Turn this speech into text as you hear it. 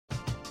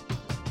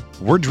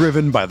We're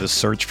driven by the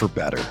search for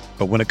better.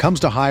 But when it comes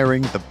to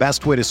hiring, the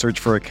best way to search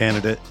for a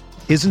candidate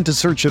isn't to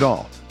search at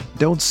all.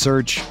 Don't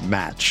search,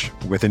 match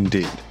with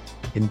Indeed.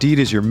 Indeed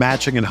is your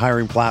matching and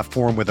hiring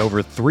platform with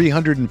over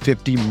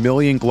 350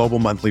 million global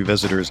monthly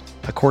visitors,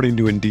 according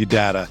to Indeed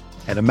data,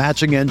 and a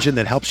matching engine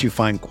that helps you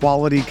find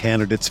quality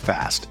candidates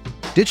fast.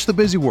 Ditch the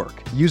busy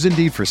work. Use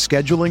Indeed for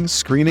scheduling,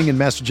 screening, and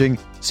messaging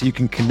so you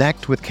can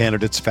connect with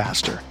candidates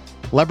faster.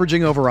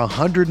 Leveraging over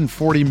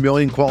 140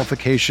 million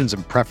qualifications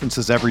and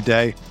preferences every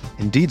day,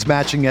 Indeed's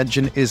matching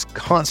engine is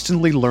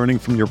constantly learning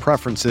from your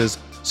preferences,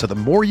 so the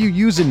more you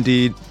use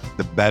Indeed,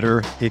 the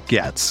better it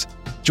gets.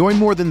 Join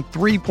more than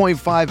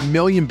 3.5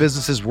 million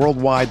businesses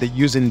worldwide that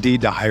use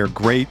Indeed to hire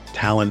great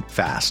talent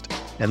fast.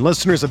 And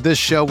listeners of this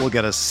show will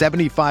get a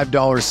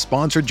 $75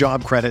 sponsored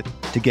job credit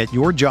to get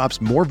your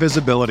jobs more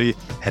visibility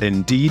at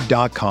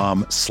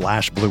Indeed.com/Blue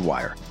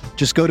Wire.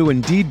 Just go to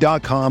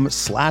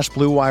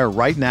Indeed.com/Blue Wire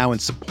right now and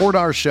support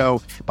our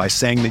show by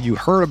saying that you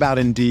heard about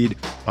Indeed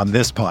on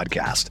this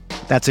podcast.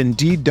 That's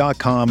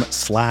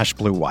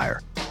Indeed.com/Blue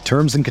Wire.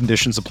 Terms and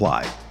conditions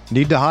apply.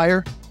 Need to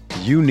hire?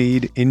 You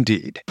need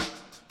Indeed.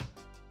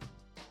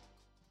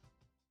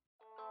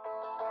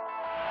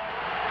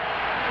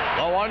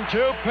 The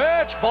 1-2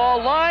 pitch,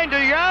 ball lined to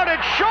Yount,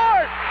 it's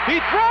short, he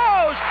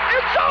throws,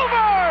 it's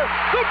over!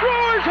 The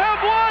Brewers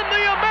have won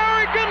the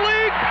American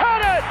League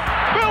pennant!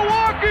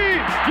 Milwaukee,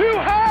 you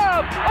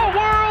have a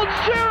World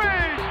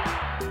Series!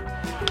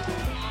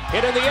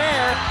 Hit in the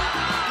air,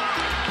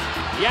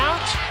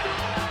 Yount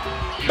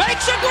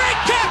makes a great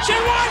catch,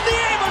 and Rodney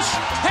Amos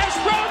has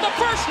thrown the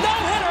first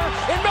no-hitter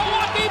in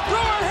Milwaukee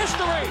Brewer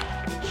history!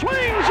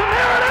 Swings, and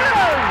there it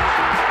is!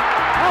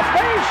 A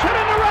base hit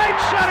in the right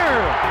center!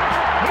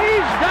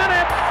 He's done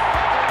it!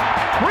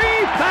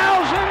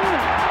 3,000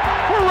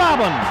 for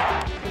Robin.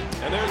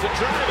 And there's a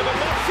drive in the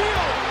left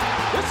field.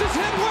 This is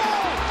hit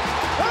well.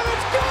 And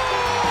it's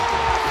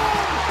gone!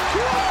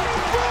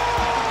 Robin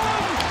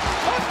Braun!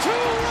 A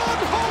two-run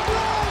home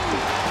run!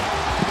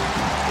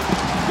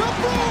 The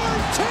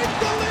Brewers take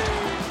the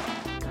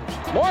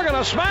lead! Morgan,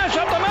 a smash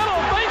up the middle.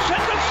 Base hit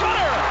to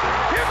center.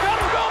 Here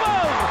comes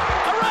Gomez.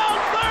 Around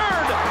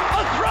third.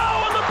 A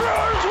throw and the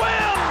Brewers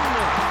win.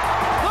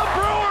 The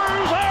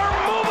Brewers are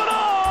moving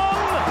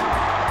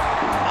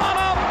on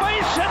a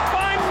base hit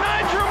by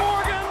Nigel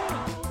Morgan.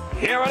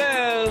 Here it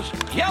is.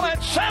 Yelich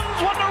sends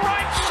one to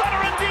right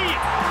center and deep.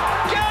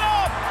 Get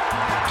up.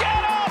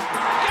 Get up.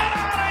 Get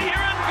out of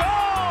here and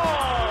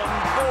gone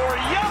for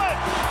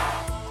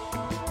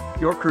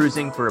Yelich. You're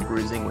cruising for a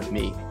bruising with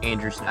me,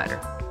 Andrew Snyder.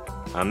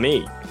 And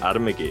me,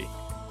 Adam McGee.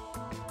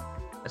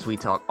 As we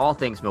talk all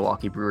things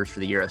Milwaukee Brewers for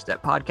the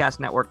Eurostep Podcast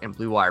Network and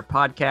Blue Wire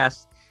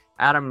Podcast.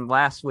 Adam,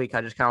 last week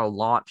I just kind of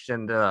launched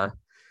into a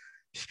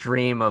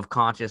stream of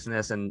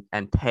consciousness and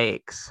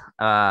takes.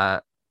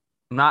 I'm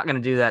not going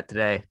to do that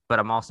today, but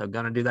I'm also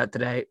going to do that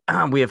today.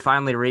 We have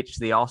finally reached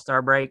the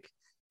All-Star break,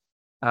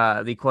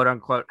 the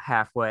quote-unquote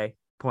halfway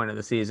point of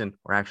the season.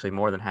 We're actually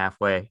more than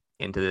halfway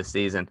into this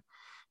season.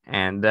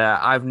 And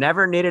I've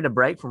never needed a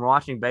break from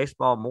watching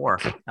baseball more.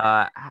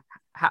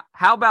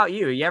 How about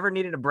you? You ever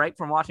needed a break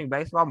from watching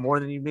baseball more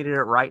than you needed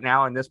it right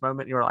now in this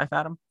moment in your life,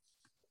 Adam?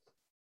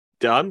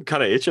 Yeah, I'm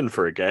kind of itching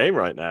for a game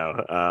right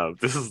now.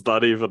 This is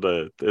not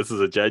even this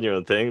is a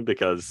genuine thing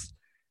because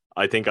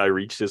I think I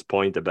reached this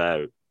point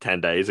about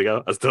 10 days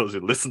ago, as those who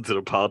listen to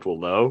the pod will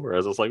know,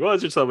 whereas I was like, why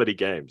is there so many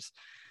games?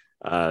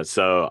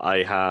 So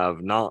I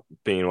have not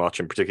been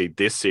watching particularly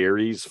this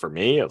series. For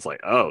me, it's like,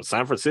 oh,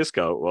 San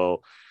Francisco.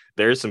 Well,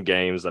 there's some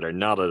games that are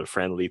not at a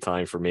friendly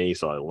time for me,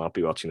 so I will not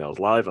be watching those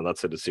live, and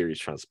that's how the series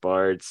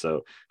transpired.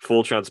 So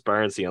full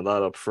transparency on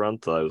that up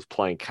front. I was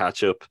playing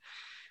catch-up,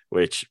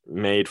 which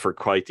made for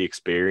quite the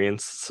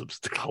experience.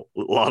 A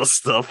lot of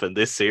stuff in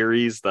this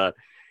series that,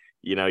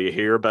 you know, you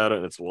hear about it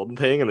and it's one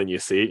thing, and then you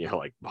see it and you're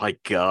like, my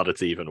God,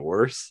 it's even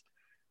worse.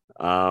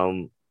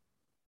 No,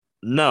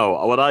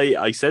 what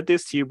I said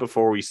this to you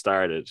before we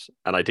started,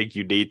 and I think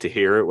you need to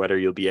hear it. Whether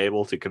you'll be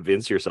able to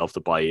convince yourself to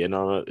buy in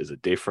on it is a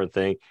different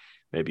thing.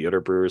 Maybe other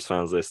Brewers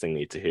fans listening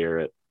need to hear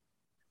it.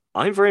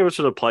 I'm very much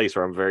at a place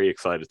where I'm very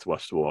excited to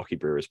watch the Milwaukee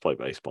Brewers play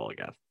baseball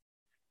again.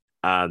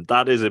 And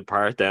that is in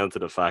part down to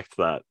the fact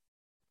that,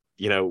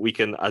 you know, we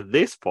can, at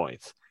this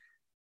point,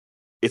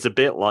 it's a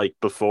bit like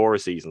before a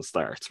season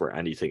starts where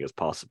anything is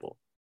possible.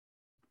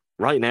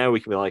 Right now,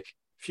 we can be like,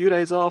 few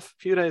days off,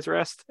 few days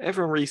rest,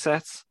 everyone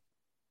resets,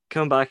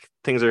 come back,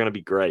 things are going to be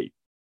great.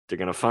 They're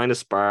going to find a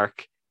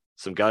spark.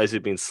 Some guys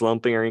who've been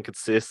slumping are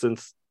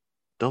inconsistent.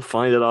 They'll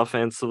find it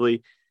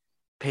offensively.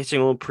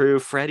 Pitching will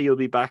improve. Freddie will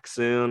be back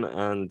soon,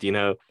 and you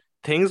know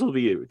things will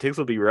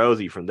be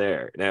rosy from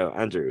there. Now,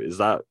 Andrew, is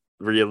that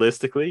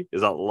realistically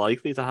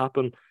likely to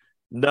happen?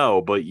 No,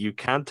 but you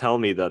can't tell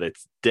me that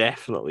it's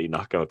definitely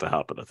not going to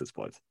happen at this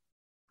point.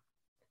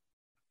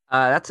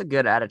 That's a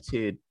good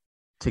attitude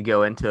to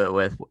go into it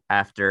with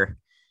after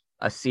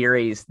a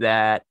series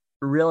that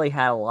really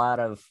had a lot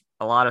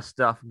of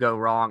stuff go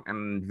wrong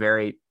in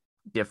very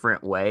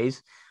different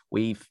ways.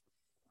 We've,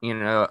 you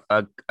know,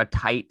 a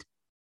tight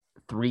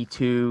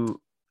 3-2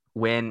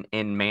 win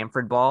in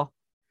Manfred Ball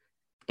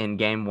in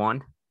game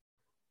one.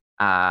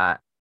 a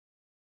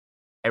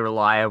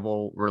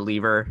reliable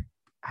reliever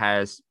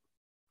has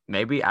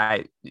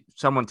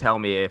someone tell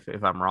me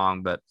if I'm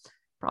wrong, but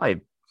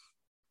probably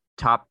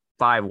top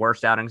 5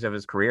 worst outings of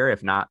his career,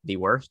 if not the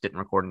worst, didn't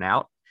record an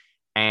out.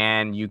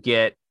 And you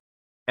get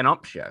an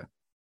ump show.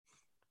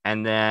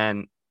 And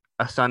then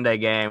a Sunday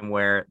game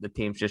where the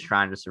team's just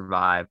trying to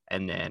survive,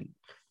 and then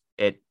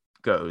it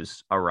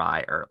goes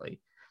awry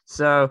early.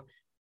 So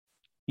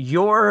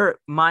your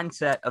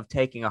mindset of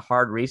taking a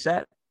hard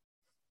reset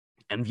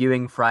and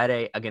viewing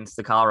Friday against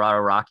the Colorado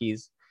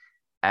Rockies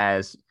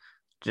as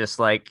just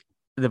like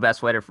the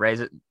best way to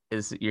phrase it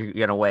is you're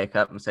going to wake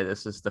up and say,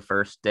 this is the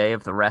first day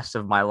of the rest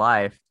of my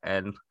life,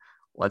 and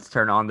let's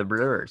turn on the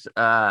Brewers.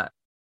 I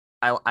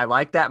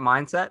like that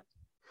mindset,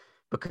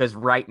 because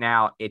right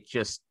now it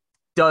just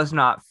does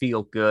not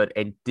feel good.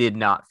 It did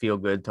not feel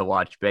good to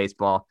watch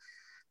baseball.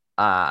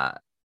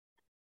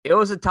 It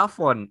was a tough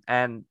one,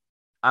 and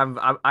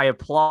I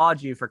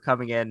applaud you for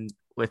coming in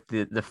with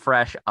the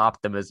fresh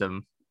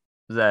optimism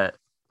that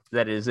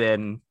is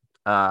in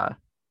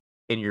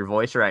your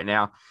voice right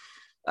now,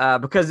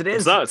 because it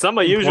is. It's not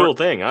my usual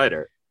thing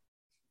either.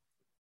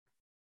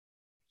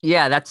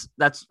 Yeah, that's.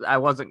 I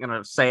wasn't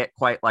gonna say it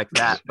quite like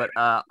that, but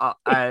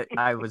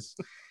I was.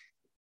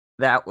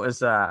 That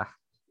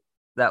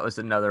was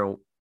another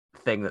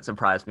thing that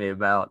surprised me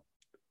about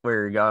where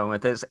you're going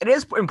with this. It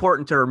is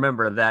important to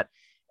remember that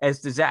as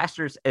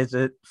disastrous as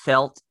it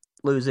felt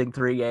losing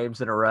 3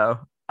 games in a row,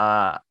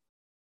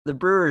 the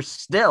Brewers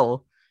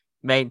still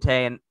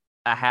maintain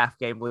a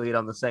half-game lead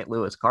on the St.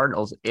 Louis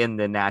Cardinals in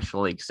the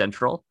National League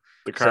Central.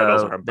 The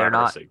Cardinals are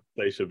embarrassing.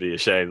 They should be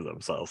ashamed of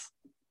themselves.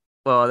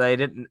 Well, they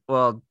didn't.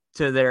 Well,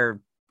 to their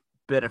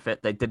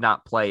benefit, they did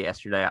not play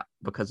yesterday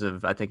because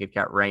of, I think it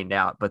got rained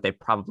out, but they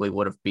probably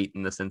would have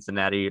beaten the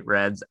Cincinnati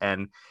Reds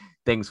and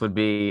things would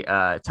be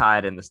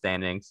tied in the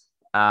standings.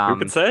 Who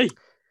can say?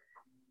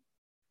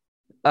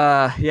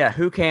 Yeah,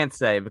 who can't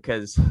say,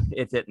 because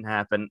it didn't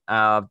happen.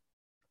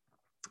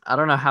 I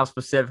don't know how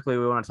specifically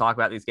we want to talk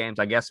about these games.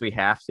 I guess we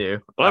have to.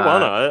 Well, I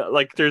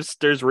wanna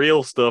there's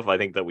real stuff I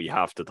think that we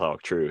have to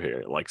talk through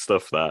here, like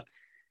stuff that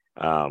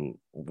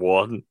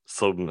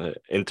some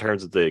in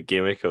terms of the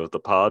gimmick of the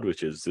pod,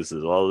 which is this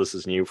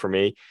is new for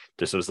me.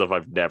 There's some stuff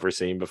I've never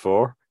seen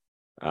before.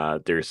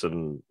 There's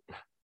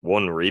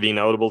one really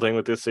notable thing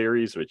with this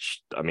series,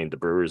 which I mean the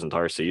Brewers'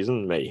 entire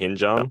season may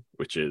hinge on,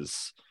 which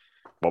is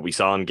what we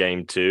saw in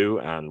Game 2,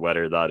 and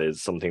whether that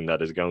is something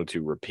that is going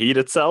to repeat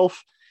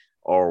itself,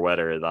 or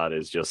whether that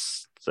is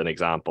just an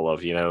example of,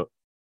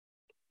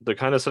 the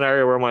kind of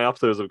scenario where my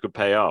optimism could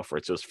pay off, where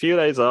it's just a few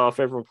days off,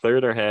 everyone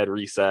clear their head,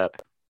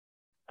 reset,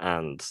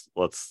 and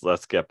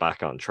let's get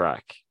back on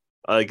track.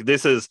 Like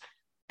this was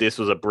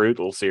a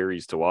brutal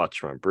series to watch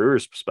from a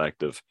Brewers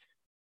perspective,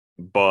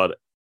 but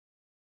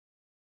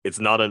it's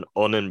not an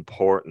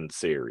unimportant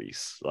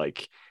series.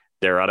 Like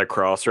they're at a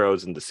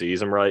crossroads in the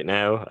season right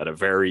now, at a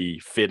very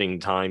fitting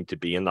time to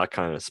be in that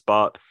kind of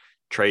spot.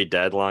 Trade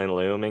deadline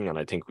looming, and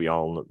I think we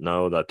all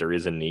know that there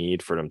is a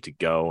need for them to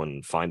go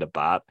and find a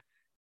bat,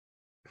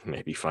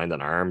 maybe find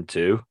an arm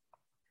too.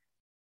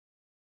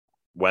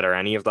 Whether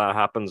any of that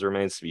happens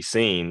remains to be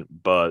seen,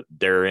 but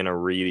they're in a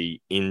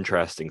really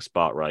interesting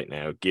spot right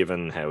now,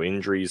 given how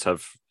injuries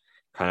have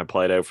kind of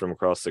played out from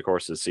across the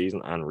course of the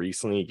season and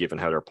recently, given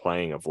how they're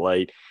playing of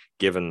late,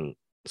 given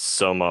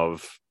some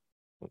of,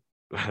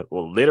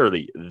 well,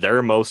 literally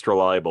their most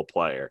reliable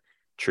player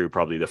through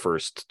probably the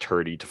first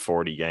 30 to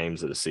 40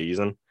 games of the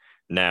season,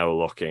 now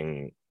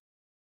looking,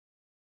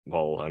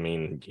 well, I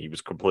mean, he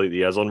was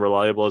completely as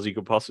unreliable as he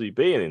could possibly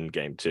be in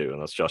Game 2, and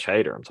that's Josh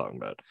Hader I'm talking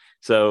about.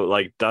 So,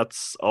 like,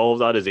 that's all of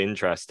that is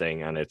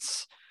interesting, and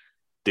this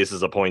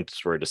is a point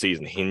where the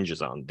season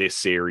hinges on. This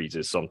series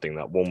is something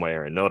that one way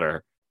or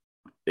another,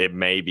 it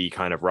may be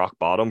kind of rock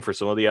bottom for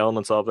some of the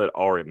elements of it,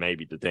 or it may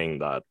be the thing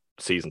that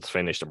season's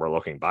finished and we're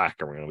looking back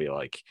and we're going to be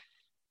like,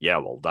 yeah,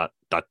 well, that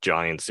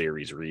Giant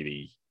series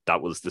really,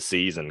 that was the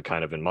season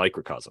kind of in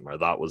microcosm, or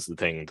that was the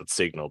thing that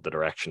signaled the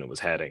direction it was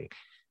heading,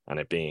 and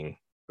it being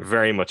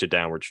very much a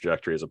downward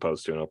trajectory as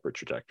opposed to an upward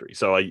trajectory.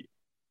 So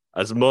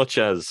as much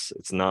as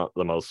it's not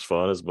the most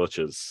fun, as much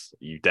as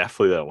you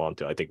definitely don't want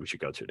to, I think we should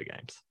go through the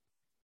games.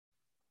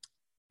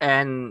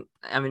 And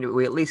I mean,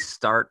 we at least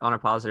start on a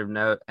positive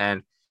note,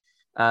 and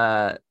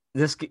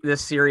this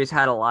series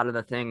had a lot of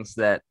the things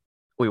that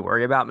we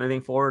worry about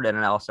moving forward, and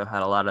it also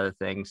had a lot of the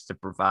things to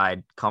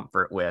provide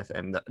comfort with.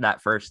 And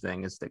that first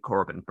thing is that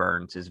Corbin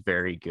Burns is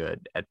very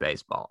good at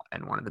baseball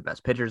and one of the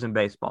best pitchers in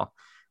baseball.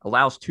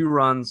 Allows 2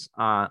 runs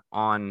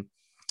on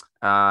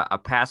a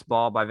pass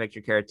ball by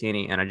Victor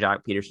Caratini and a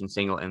Jock Peterson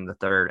single in the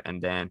third,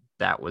 and then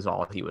that was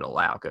all he would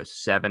allow. Goes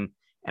 7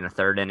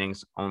 1/3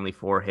 innings, only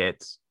 4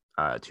 hits,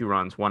 2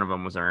 runs. One of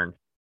them was earned,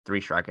 10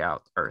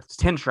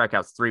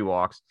 strikeouts, 3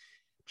 walks.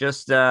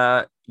 Just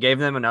gave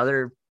them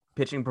another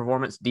pitching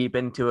performance deep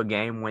into a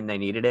game when they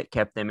needed it,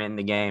 kept them in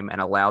the game,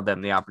 and allowed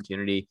them the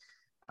opportunity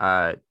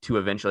to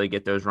eventually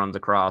get those runs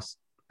across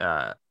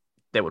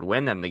that would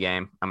win them the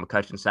game. A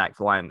McCutchen sac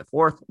fly in the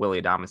 4th,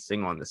 Willie Adames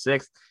single in the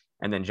 6th,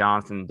 and then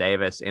Jonathan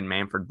Davis in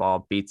Manfred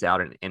ball beats out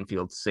an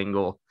infield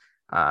single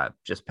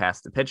just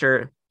past the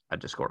pitcher. I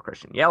just scored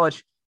Christian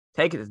Yelich.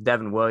 Take it to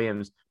Devin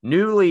Williams,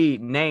 newly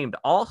named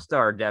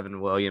All-Star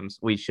Devin Williams,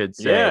 we should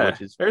say,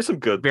 which is there's some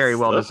good very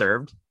stuff. well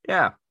deserved.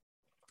 Yeah.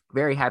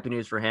 Very happy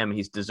news for him.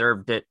 He's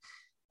deserved it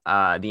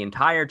the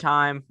entire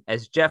time.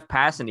 As Jeff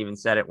Passan even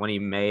said it when he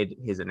made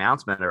his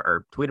announcement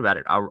or tweet about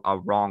it, a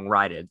wrong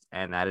righted,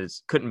 and that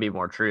couldn't be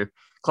more true.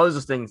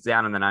 Closes things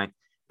down in the ninth.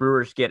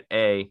 Brewers get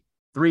a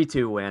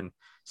 3-2 win.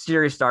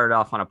 Series started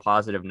off on a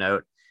positive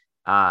note.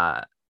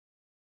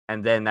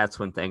 And then that's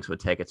when things would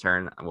take a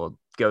turn. We'll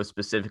go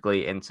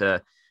specifically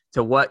into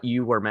what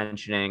you were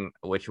mentioning,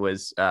 which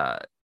was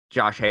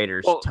Josh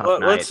Hader's tough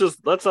night.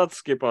 Let's not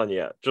skip on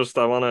yet. Just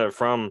I want to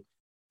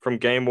from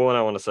game one,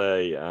 I want to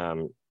say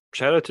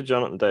shout out to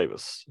Jonathan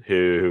Davis,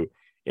 who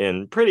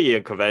in pretty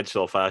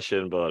unconventional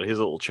fashion, but his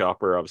little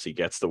chopper obviously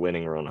gets the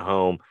winning run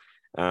home.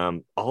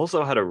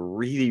 Also had a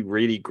really,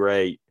 really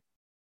great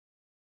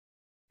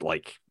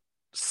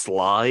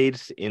slide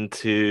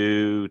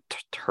into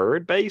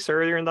third base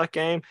earlier in that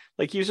game.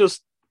 He was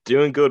just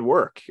doing good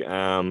work.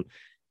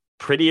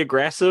 Pretty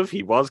aggressive.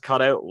 He was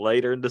cut out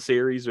later in the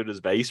series with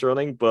his base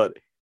running, but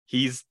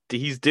he's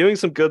doing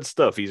some good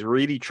stuff. He's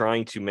really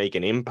trying to make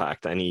an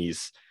impact, and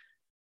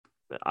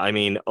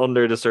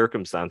under the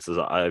circumstances,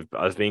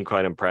 I've been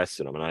quite impressed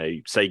in him, and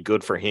I say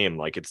good for him.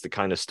 It's the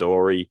kind of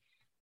story,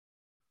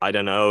 I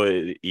don't know,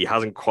 he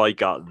hasn't quite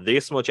got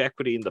this much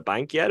equity in the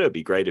bank yet. It'd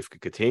be great if it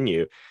could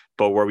continue,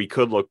 but where we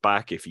could look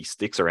back if he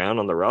sticks around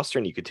on the roster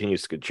and he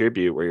continues to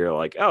contribute, where you're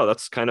like, oh,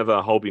 that's kind of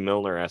a Hobie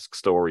Milner-esque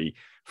story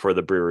for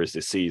the Brewers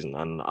this season.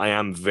 And I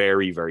am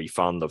very, very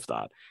fond of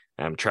that.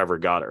 Trevor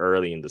got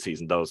early in the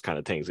season, those kind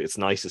of things. It's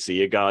nice to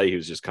see a guy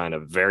who's just kind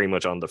of very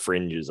much on the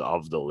fringes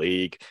of the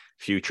league,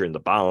 future in the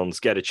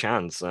balance, get a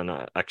chance and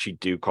actually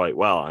do quite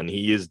well. And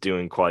he is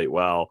doing quite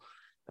well.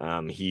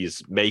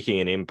 He's making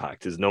an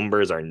impact. His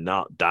numbers are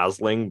not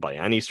dazzling by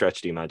any stretch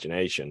of the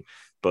imagination,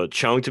 but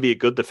showing to be a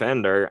good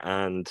defender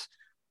and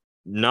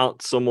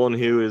not someone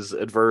who is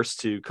adverse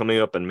to coming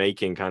up and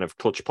making kind of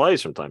clutch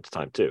plays from time to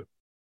time too.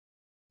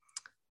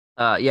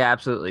 Yeah,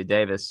 absolutely.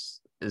 Davis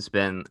has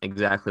been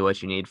exactly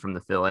what you need from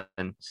the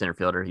fill-in center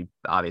fielder. He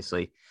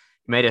obviously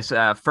made his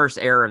first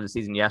error of the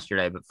season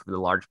yesterday, but for the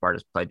large part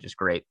has played just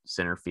great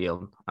center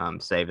field,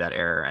 saved that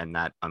error and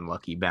that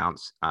unlucky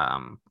bounce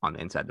on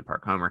the inside the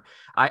park homer.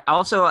 I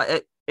also,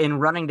 in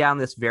running down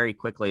this very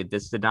quickly,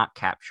 this did not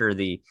capture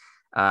the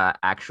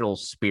actual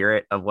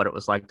spirit of what it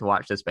was like to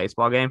watch this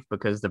baseball game,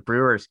 because the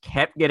Brewers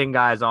kept getting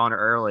guys on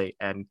early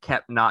and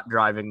kept not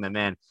driving them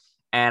in.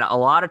 And a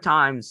lot of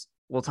times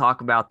we'll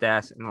talk about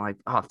that and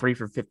 3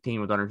 for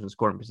 15 with runners in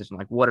scoring position.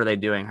 What are they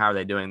doing? How are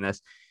they doing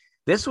this?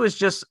 This was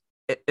just,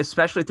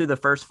 especially through the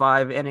first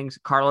 5 innings,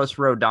 Carlos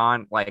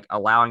Rodon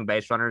allowing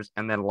base runners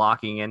and then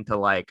locking into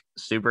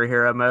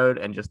superhero mode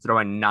and just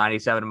throwing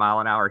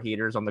 97-mile-an-hour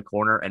heaters on the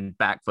corner and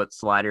back foot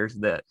sliders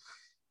that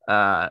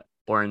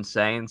were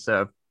insane.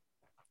 So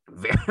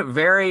very,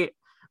 very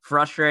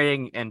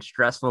frustrating and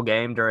stressful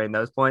game during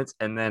those points.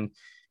 And then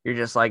you're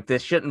just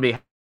this shouldn't be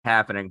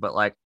happening,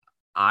 but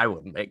I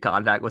wouldn't make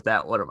contact with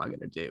that. What am I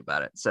going to do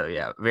about it? So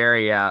yeah,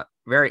 very,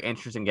 very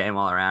interesting game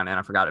all around. And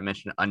I forgot to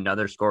mention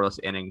another scoreless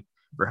inning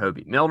for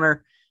Hobie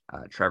Milner.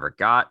 Trevor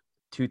got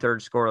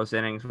 2/3 scoreless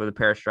innings with a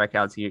pair of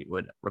strikeouts. He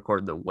would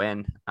record the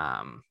win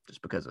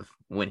just because of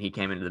when he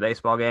came into the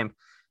baseball game.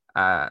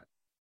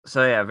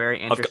 So yeah, very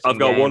interesting. I've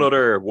got game. one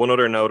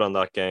other note on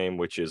that game,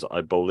 which is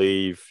I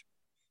believe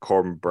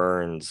Corbin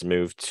Burns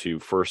moved to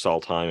first all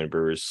time in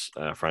Brewers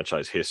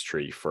franchise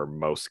history for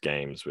most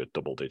games with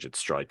double-digit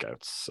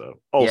strikeouts. So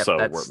also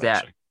worth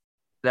mentioning.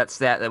 That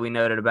stat that we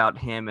noted about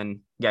him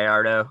and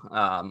Gallardo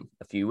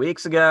a few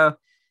weeks ago,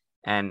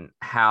 and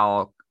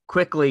how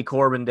quickly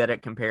Corbin did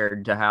it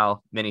compared to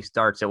how many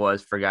starts it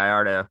was for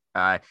Gallardo.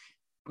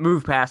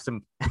 Moved past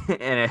him,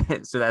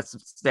 and so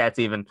that's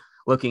even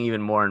looking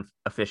even more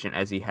efficient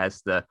as he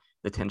has the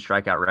 10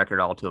 strikeout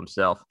record all to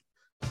himself.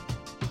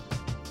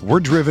 We're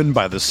driven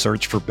by the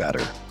search for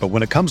better. But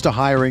when it comes to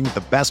hiring,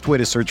 the best way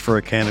to search for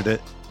a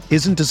candidate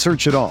isn't to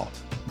search at all.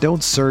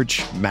 Don't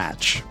search,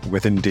 match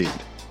with Indeed.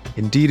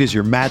 Indeed is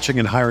your matching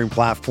and hiring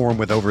platform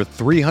with over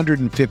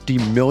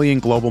 350 million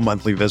global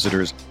monthly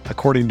visitors,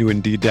 according to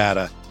Indeed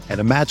data, and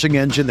a matching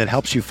engine that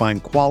helps you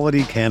find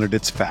quality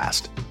candidates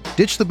fast.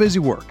 Ditch the busy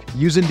work.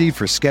 Use Indeed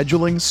for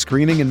scheduling,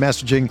 screening, and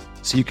messaging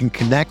so you can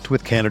connect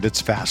with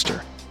candidates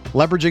faster.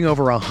 Leveraging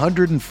over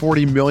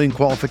 140 million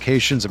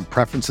qualifications and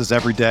preferences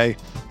every day,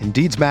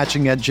 Indeed's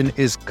matching engine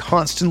is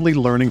constantly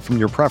learning from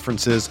your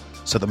preferences,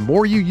 so the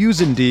more you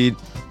use Indeed,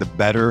 the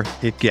better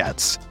it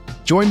gets.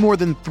 Join more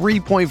than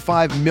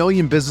 3.5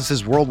 million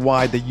businesses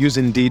worldwide that use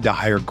Indeed to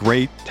hire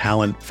great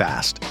talent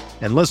fast.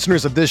 And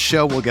listeners of this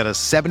show will get a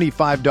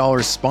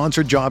 $75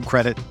 sponsored job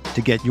credit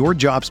to get your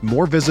jobs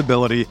more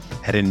visibility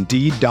at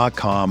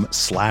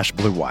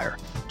Indeed.com/Blue Wire.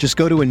 Just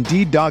go to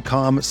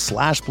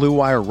Indeed.com/Blue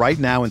Wire right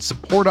now and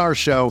support our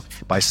show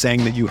by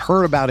saying that you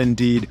heard about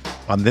Indeed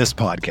on this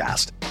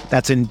podcast.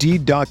 That's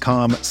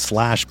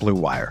Indeed.com/Blue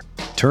Wire.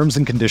 Terms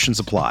and conditions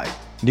apply.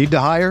 Need to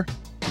hire?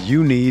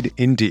 You need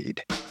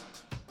Indeed.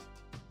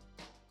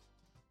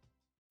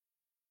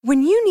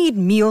 When you need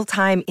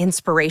mealtime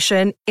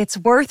inspiration, it's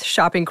worth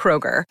shopping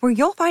Kroger, where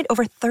you'll find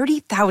over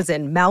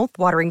 30,000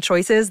 mouth-watering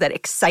choices that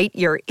excite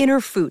your inner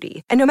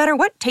foodie. And no matter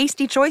what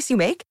tasty choice you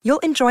make, you'll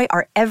enjoy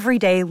our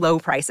everyday low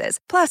prices,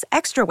 plus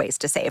extra ways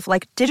to save,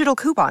 like digital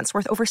coupons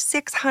worth over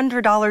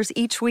 $600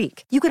 each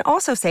week. You can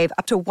also save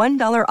up to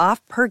 $1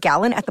 off per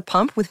gallon at the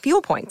pump with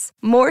fuel points.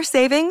 More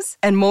savings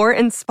and more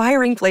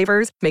inspiring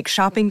flavors make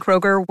shopping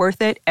Kroger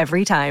worth it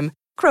every time.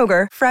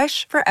 Kroger,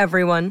 fresh for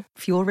everyone.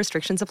 Fuel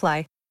restrictions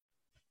apply.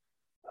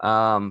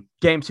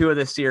 Game 2 of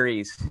this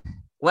series,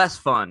 less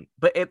fun,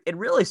 but it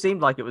really seemed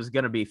like it was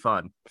going to be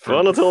fun.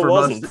 Fun until it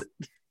wasn't.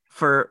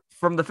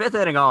 From the 5th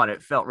inning on,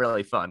 it felt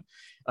really fun.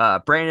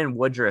 Brandon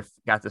Woodruff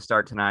got to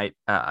start tonight,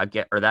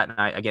 that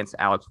night against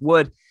Alex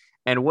Wood,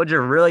 and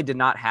Woodruff really did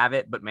not have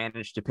it, but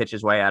managed to pitch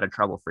his way out of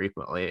trouble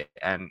frequently.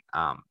 And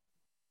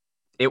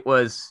it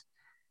was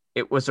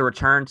a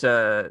return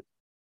to,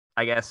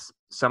 I guess,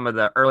 some of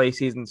the early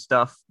season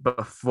stuff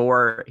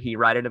before he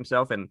righted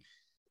himself and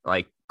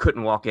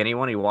couldn't walk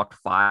anyone. He walked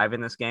 5 in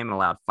this game and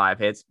allowed 5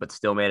 hits, but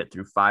still made it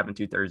through 5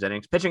 2/3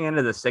 innings. Pitching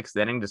into the 6th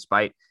inning,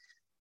 despite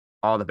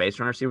all the base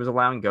runners he was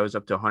allowing, goes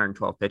up to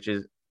 112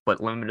 pitches, but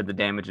limited the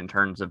damage in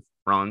terms of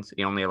runs.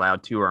 He only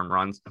allowed 2 earned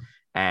runs,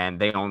 and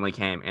they only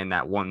came in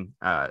that one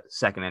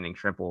second inning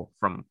triple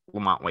from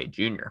Lamont Wade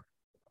Jr.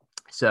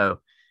 So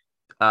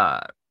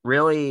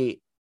really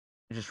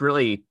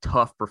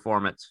tough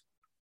performance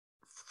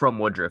from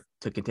Woodruff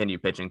to continue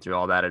pitching through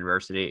all that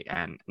adversity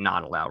and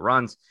not allow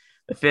runs.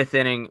 The 5th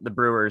inning, the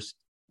Brewers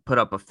put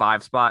up a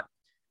 5 spot.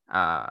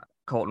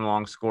 Colton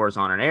Wong scores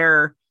on an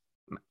error.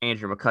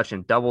 Andrew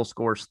McCutchen double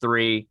scores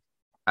 3.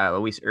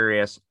 Luis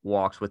Urias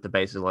walks with the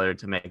bases loaded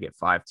to make it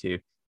 5-2.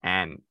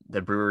 And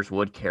the Brewers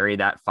would carry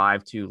that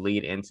 5-2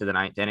 lead into the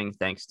 9th inning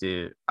thanks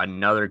to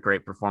another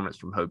great performance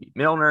from Hobie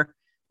Milner,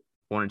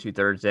 1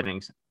 2/3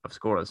 innings of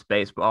scoreless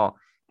baseball.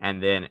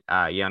 And then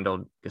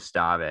Yandel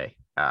Gustave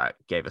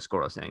gave a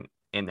scoreless inning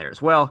in there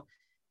as well.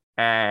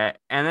 And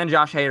then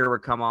Josh Hader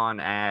would come on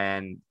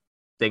and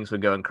things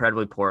would go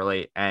incredibly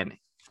poorly. And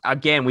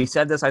again, we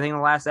said this, I think, in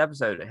the last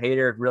episode.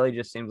 Hader really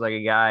just seems like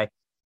a guy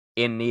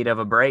in need of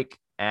a break.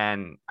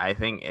 And I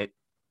think it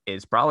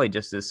is probably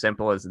just as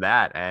simple as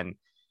that. And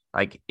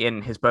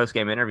in his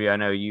post-game interview, I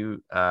know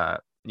you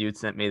had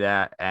sent me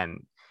that,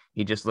 and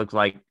he just looked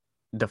like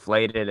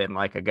deflated and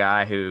like a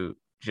guy who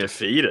just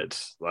defeated.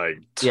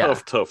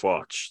 Tough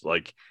watch.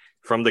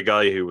 From the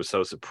guy who was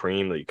so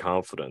supremely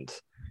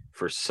confident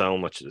for so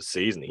much of the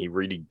season, he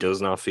really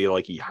does not feel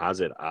like he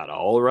has it at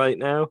all right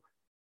now.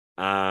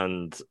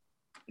 And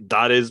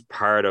that is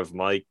part of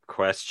my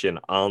question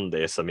on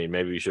this. I mean,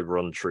 maybe we should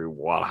run through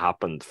what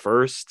happened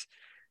first.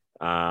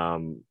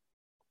 Let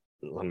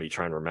me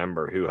try and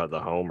remember who had the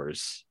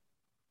homers.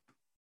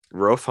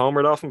 Ruff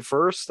homered off him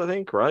first, I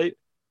think, right?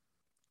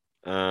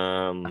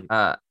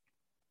 Yeah,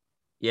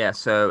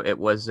 so it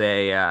was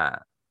a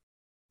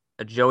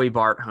Joey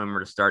Bart homer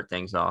to start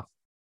things off.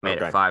 Made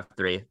it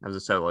 5-3. That was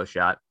a solo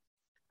shot.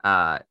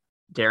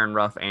 Darren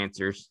Ruff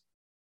answers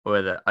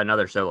with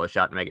another solo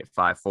shot to make it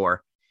 5-4.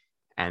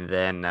 And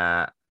then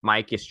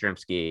Mike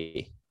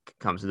Yastrzemski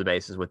comes to the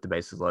bases with the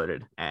bases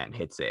loaded and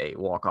hits a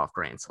walk-off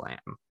grand slam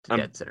to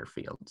dead center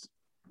fields.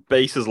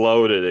 Bases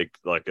loaded,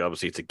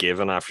 obviously it's a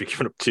given after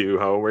giving up 2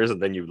 homers,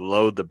 and then you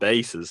load the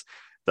bases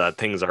that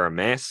things are a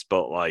mess,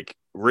 but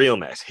real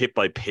mess, hit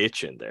by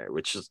pitch in there,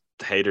 which is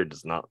Hader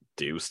does not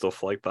do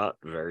stuff like that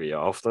very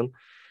often.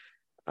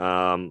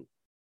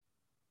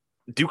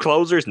 Do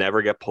closers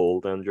never get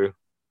pulled, Andrew?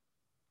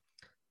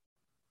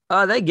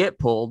 They get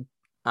pulled.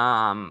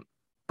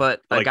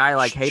 But a guy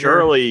like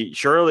Hader,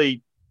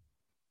 surely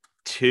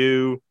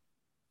 2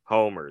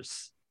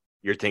 homers,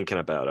 you're thinking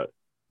about it.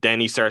 Then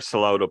he starts to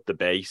load up the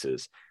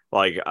bases.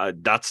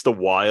 That's the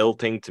wild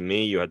thing to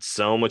me. You had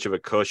so much of a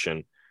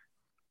cushion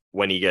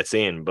when he gets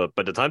in, but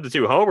by the time the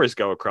 2 homers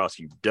go across,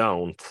 you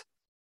don't.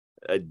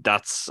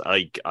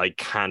 I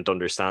can't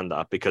understand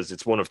that, because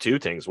it's one of 2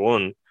 things.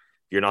 One,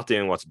 you're not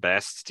doing what's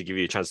best to give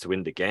you a chance to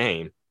win the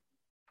game.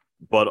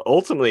 But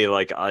ultimately,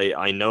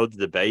 I know the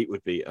debate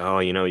would be,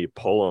 you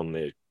pull him,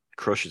 it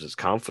crushes his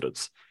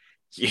confidence.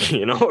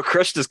 What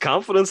crushed his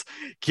confidence?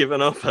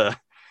 Giving up a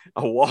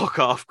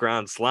walk-off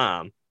grand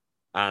slam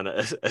and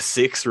a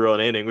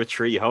 6-run inning with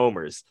 3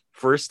 homers.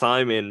 First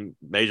time in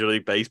Major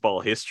League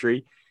Baseball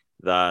history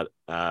that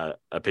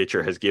a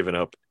pitcher has given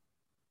up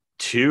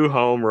 2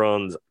 home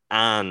runs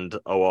and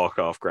a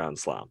walk-off grand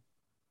slam.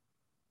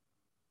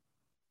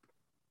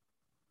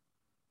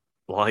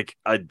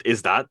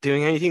 Is that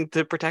doing anything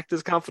to protect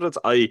his confidence?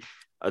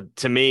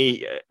 To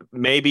me,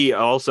 maybe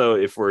also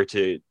if we're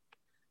to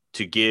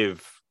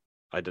give,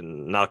 I did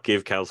not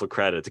give Council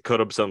credit, to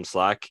cut up some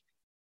slack,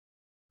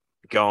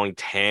 going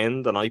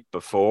 10 the night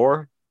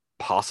before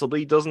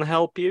possibly doesn't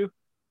help you.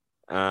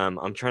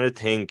 I'm trying to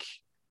think,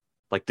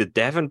 did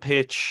Devin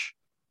pitch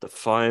the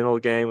final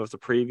game of the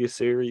previous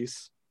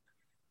series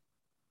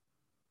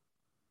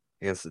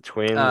against the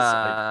Twins?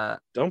 I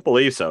don't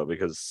believe so,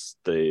 because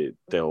they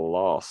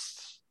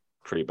lost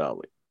pretty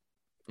badly.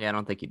 Yeah, I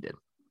don't think he did.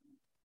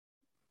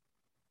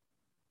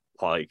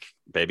 like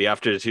maybe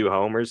after the 2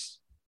 homers.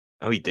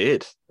 Oh, he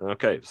did.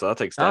 Okay, so that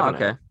takes Devin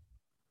okay.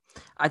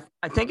 out.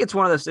 I think it's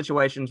one of those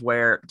situations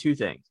where 2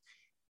 things.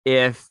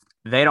 If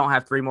they don't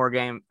have 2 more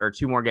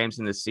games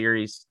in this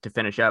series to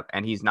finish up,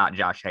 and he's not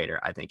Josh Hader,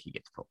 I think he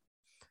gets pulled.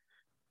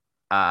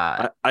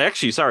 I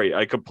actually, sorry,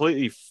 I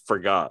completely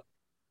forgot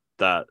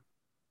that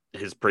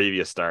his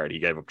previous start, he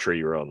gave up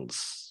 3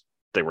 runs.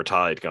 They were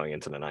tied going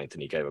into the 9th,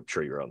 and he gave up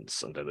 3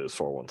 runs, and they lose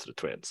 4-1 to the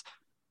Twins.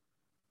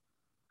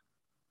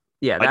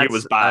 Yeah, I knew it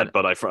was bad,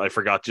 but I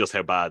forgot just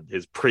how bad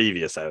his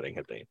previous outing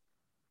had been.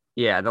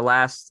 Yeah, the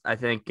last, I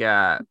think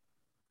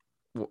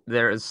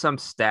there is some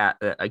stat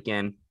that,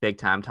 again, big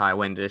time Ty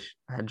Windish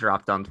had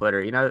dropped on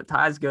Twitter.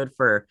 Ty's good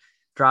for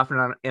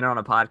dropping in on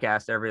a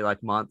podcast every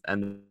month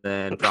and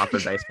then dropping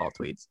baseball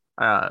tweets,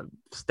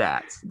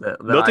 stats.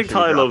 Nothing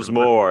Ty loves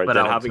more than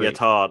having a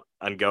thought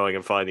and going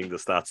and finding the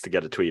stats to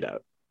get a tweet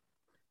out.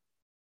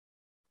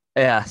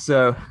 Yeah,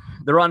 so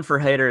the run for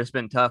Hader has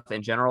been tough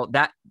in general.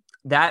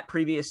 That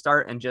previous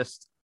start and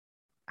just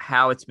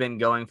how it's been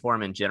going for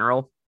him in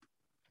general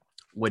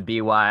would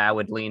be why I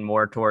would lean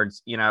more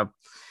towards,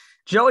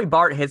 Joey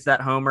Bart hits that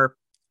homer,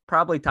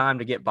 probably time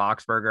to get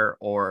Boxberger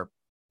or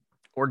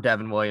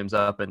Devin Williams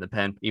up in the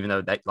pen, even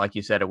though that, like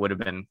you said, it would have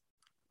been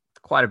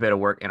quite a bit of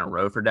work in a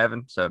row for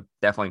Devin. So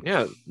definitely,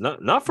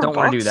 not for don't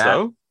want to do that.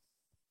 Though.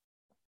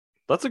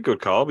 That's a good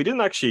call. We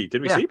didn't actually,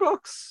 did we see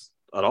Box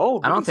at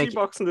all? I don't think see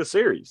Box in this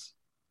series.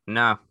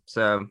 No,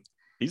 so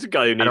he's a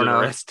guy who needed a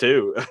rest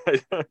too.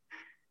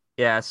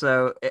 Yeah,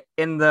 so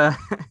it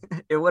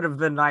would have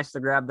been nice to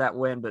grab that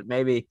win, but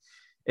maybe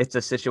it's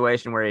a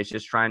situation where he's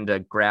just trying to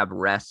grab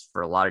rest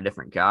for a lot of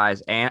different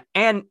guys.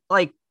 And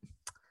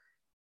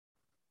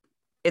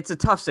it's a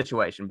tough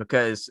situation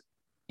because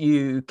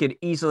you could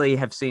easily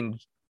have seen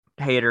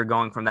Hader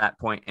going from that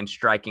point and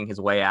striking his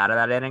way out of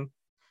that inning.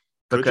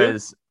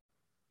 Because,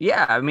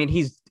 yeah, I mean,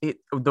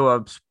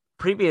 the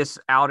previous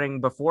outing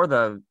before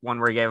the one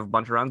where he gave a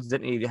bunch of runs,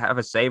 didn't he have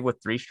a save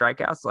with 3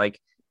 strikeouts?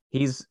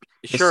 His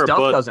stuff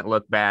doesn't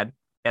look bad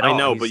at all. I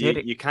know, but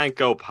you can't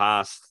go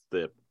past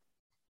the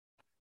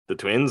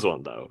Twins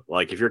one, though.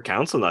 If you're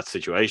counseling that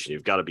situation,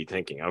 you've got to be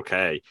thinking,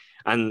 okay.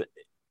 And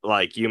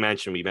we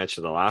mentioned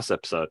the last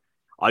episode,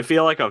 I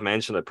feel like I've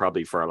mentioned it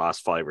probably for our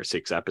last 5 or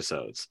 6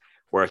 episodes,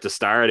 where at the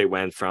start it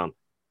went from,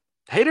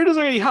 Hader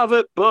doesn't really have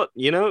it, but,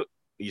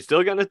 he's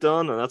still getting it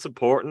done, and that's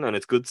important, and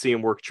it's good to see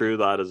him work through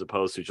that as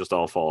opposed to just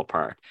all fall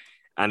apart.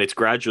 And it's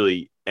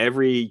gradually,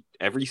 every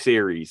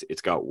series,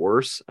 it's got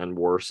worse and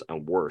worse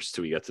and worse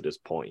till we get to this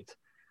point.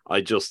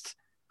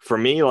 For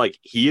me,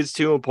 he is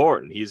too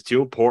important. He is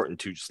too important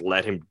to just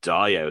let him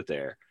die out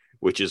there,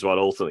 which is what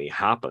ultimately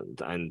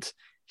happened. And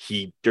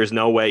there's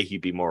no way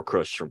he'd be more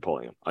crushed from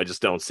pulling him. I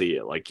just don't see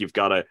it. You've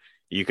got to,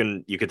 you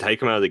can take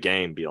him out of the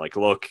game, be like,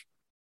 look,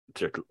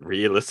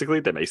 realistically,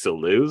 they may still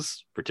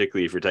lose,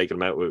 particularly if you're taking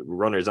them out with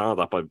runners on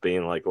that by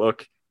being like,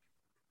 look,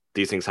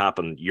 these things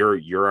happen.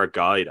 You're our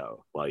guy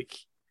though.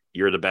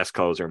 You're the best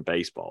closer in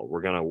baseball.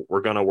 We're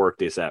gonna work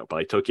this out. But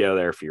I took you out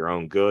there for your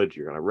own good.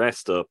 You're gonna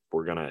rest up.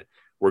 We're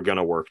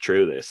gonna work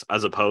through this,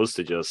 as opposed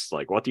to just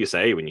what do you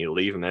say when you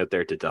leave him out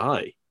there to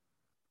die?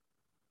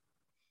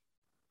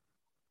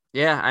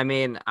 Yeah, I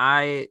mean,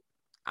 I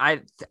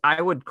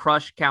would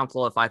crush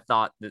Counsell if I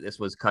thought that this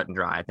was cut and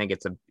dry. I think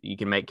you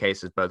can make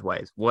cases both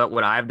ways. What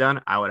would I have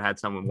done? I would have had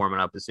someone warming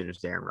up as soon as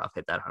Darren Ruff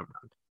hit that home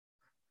run.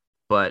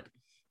 But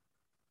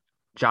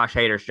Josh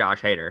Hader's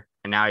Josh Hader,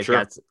 and now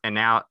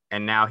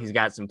he's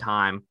got some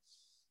time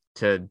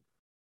to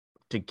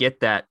get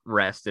that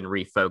rest and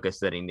refocus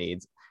that he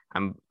needs.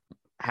 I'm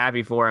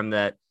happy for him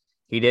that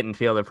he didn't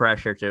feel the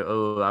pressure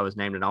to, I was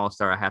named an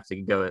all-star, I have to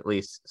go at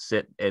least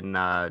sit in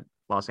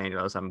Los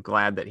Angeles. I'm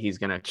glad that he's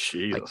gonna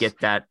get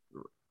that.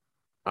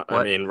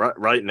 I mean,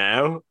 right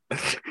now,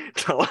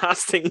 the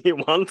last thing he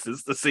wants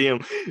is to see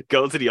him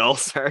go to the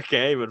All-Star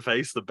game and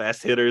face the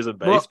best hitters in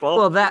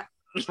baseball.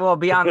 Well,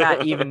 beyond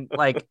that, even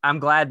I'm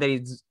glad that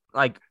he's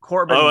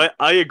Corbin. Oh,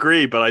 I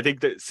agree, but I think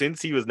that since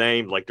he was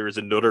named, there's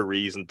another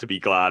reason to be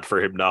glad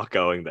for him not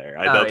going there.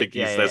 I don't think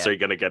he's necessarily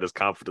going to get his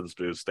confidence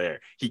boost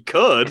there. He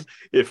could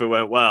if it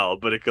went well,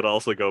 but it could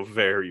also go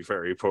very,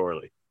 very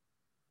poorly.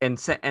 And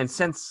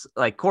since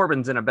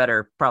Corbin's in a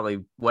better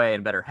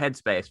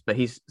headspace, but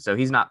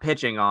he's not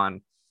pitching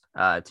on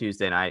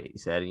Tuesday night. He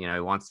said, he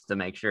wants to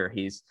make sure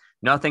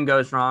nothing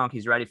goes wrong.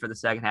 He's ready for the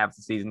second half of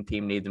the season.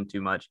 Team needs him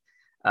too much.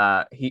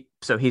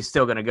 So he's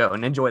still going to go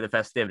and enjoy the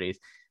festivities.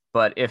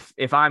 But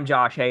if I'm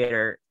Josh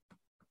Hader,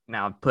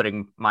 now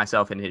putting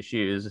myself in his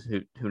shoes,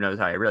 who knows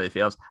how he really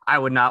feels, I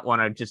would not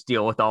want to just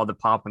deal with all the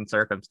pomp and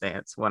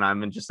circumstance when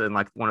I'm just in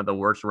one of the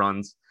worst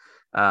runs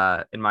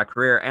in my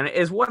career. And it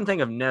is one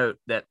thing of note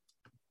that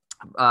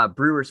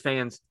Brewers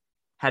fans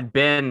had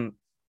been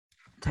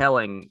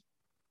telling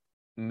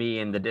me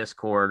in the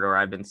Discord, or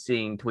I've been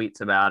seeing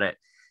tweets about it,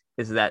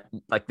 is that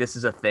this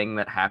is a thing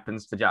that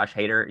happens to Josh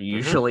Hader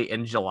usually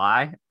in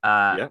July.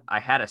 I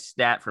had a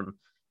stat from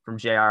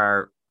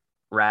JR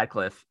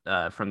Radcliffe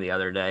from the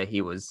other day.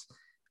 He was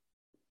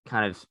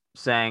kind of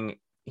saying,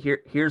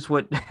 here's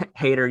what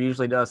Hader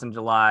usually does in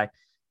July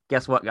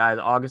guess what, guys?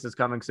 August is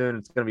coming soon.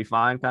 It's going to be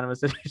fine kind of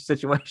a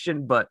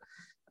situation. But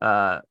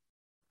yeah,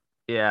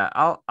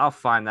 I'll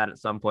find that at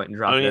some point and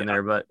drop it in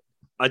there. But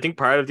I think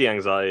part of the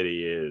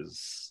anxiety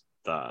is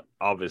that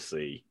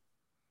obviously,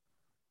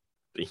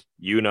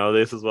 you know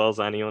this as well as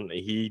anyone,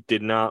 he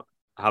did not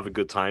have a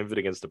good time of it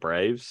against the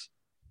Braves.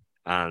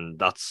 And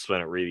that's when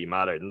it really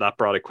mattered. And that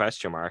brought a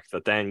question mark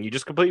that then you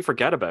just completely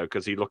forget about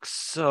because he looks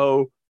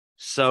so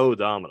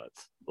dominant.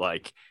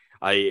 Like,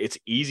 it's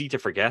easy to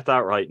forget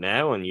that right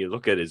now. And you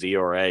look at his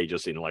ERA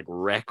just in like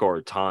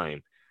record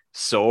time,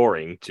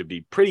 soaring to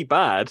be pretty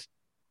bad.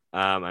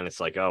 And it's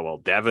like, oh, well,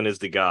 Devin is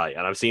the guy.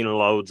 And I've seen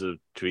loads of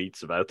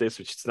tweets about this,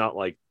 which it's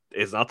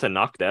not to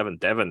knock Devin.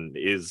 Devin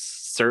is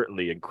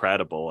certainly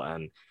incredible.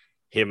 And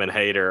him and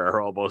Hader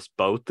are almost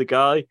both the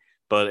guy.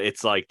 But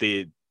it's like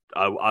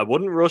I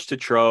wouldn't rush to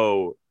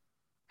throw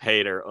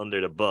Hader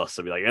under the bus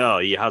and be like, oh,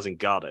 he hasn't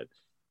got it.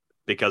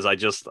 Because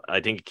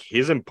I think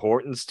his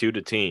importance to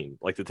the team,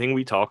 like the thing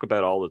we talk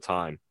about all the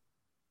time,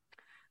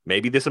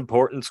 maybe this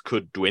importance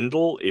could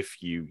dwindle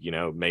if you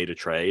made a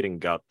trade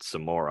and got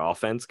some more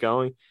offense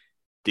going.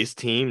 This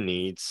team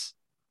needs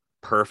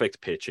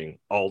perfect pitching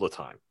all the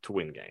time to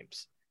win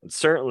games. And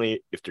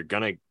certainly if they're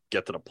going to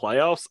get to the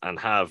playoffs and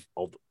have,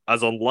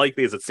 as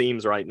unlikely as it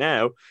seems right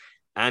now,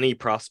 any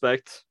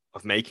prospect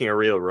of making a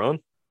real run,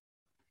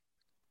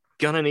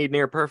 gonna need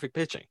near perfect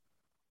pitching.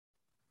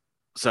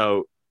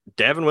 So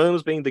Devin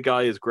Williams being the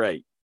guy is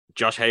great.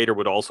 Josh Hader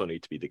would also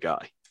need to be the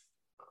guy.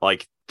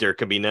 Like, there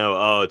can be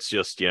it's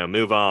just,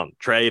 move on,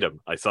 trade him.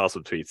 I saw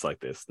some tweets like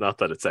this. Not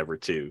that it's ever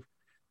too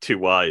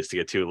wise to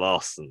get too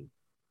lost in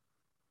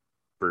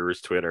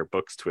Brewers Twitter,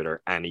 Bucks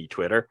Twitter, any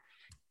Twitter.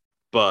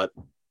 But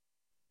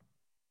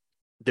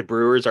the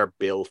Brewers are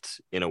built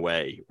in a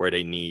way where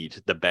they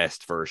need the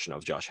best version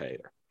of Josh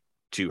Hader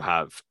to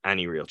have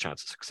any real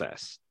chance of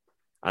success.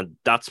 And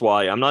that's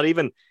why I'm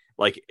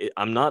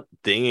not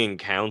dinging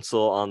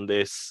Counsell on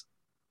this.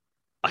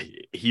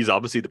 He's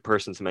obviously the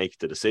person to make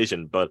the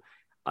decision, but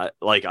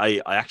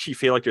I actually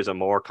feel like there's a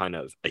more kind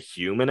of a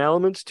human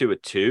element to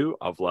it too,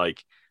 of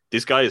like,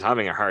 this guy is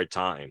having a hard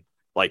time.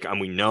 Like, and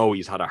we know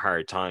he's had a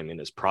hard time in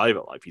his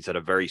private life. He's had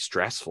a very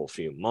stressful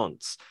few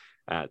months.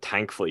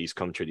 Thankfully, he's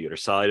come through the other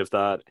side of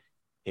that.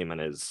 Him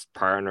and his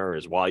partner,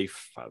 his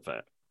wife, have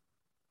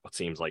what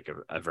seems like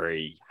a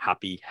very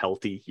happy,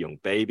 healthy young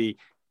baby.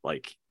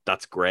 Like,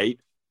 that's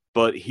great.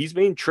 But he's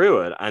been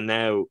through it. And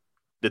now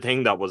the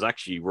thing that was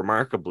actually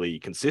remarkably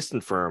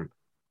consistent for him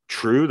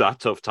through that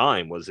tough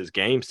time was his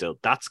game still.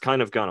 That's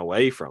kind of gone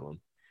away from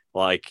him.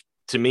 Like,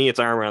 to me, it's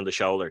arm around the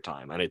shoulder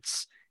time. And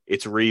it's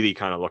really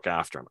kind of look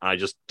after him. I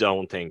just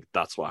don't think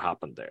that's what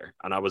happened there.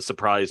 And I was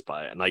surprised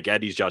by it. And I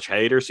get he's Josh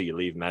Hader, so you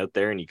leave him out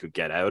there and he could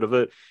get out of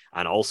it.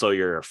 And also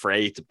you're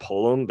afraid to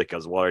pull him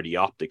because what are the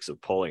optics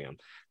of pulling him?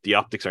 The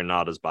optics are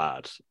not as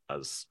bad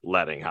as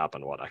letting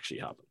happen what actually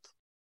happened.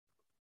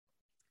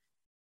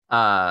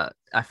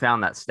 I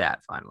found that stat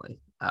finally.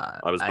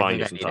 I was buying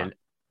you some time.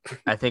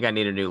 I think I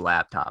need a new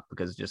laptop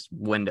because just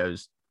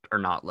Windows are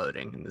not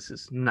loading. And this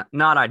is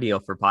not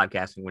ideal for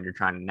podcasting when you're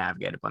trying to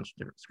navigate a bunch of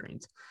different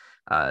screens.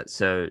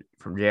 So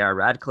from J.R.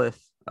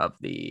 Radcliffe of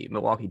the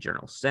Milwaukee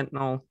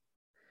Journal-Sentinel,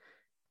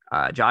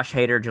 Josh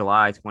Hader,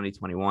 July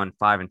 2021,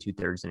 5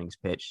 2/3 innings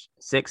pitched,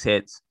 6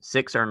 hits,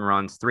 6 earned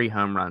runs, 3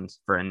 home runs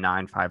for a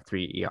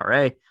 9.53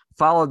 ERA.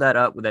 Followed that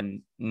up with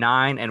a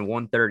 9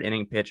 1/3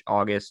 inning pitch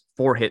August,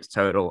 4 hits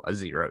total, a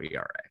 0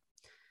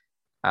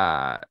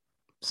 ERA.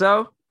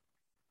 So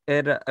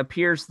it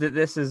appears that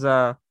this is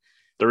there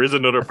is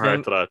another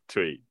part to that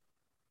tweet.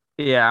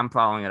 Yeah, I'm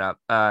following it up.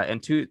 In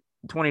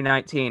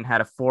 2019 had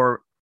a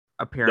 4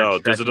 appearance. No,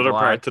 there's another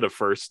part to the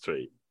first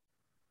tweet.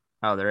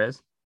 Oh, there is?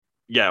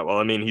 Yeah, well,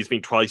 I mean, he's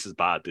been twice as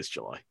bad this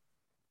July.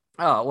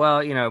 Oh,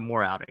 well,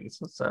 more outings.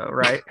 So,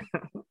 right?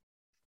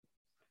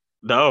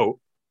 No,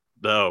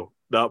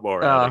 not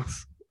more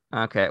innings.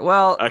 Okay,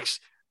 well,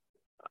 actually,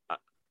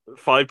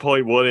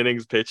 5.1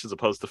 innings pitched as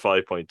opposed to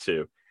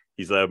 5.2.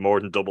 He's more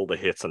than double the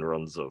hits and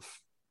runs of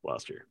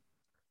last year.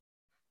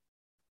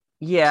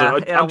 Yeah,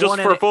 so I'm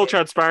just for full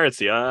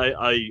transparency.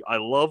 I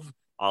love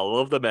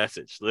the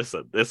message.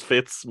 Listen, this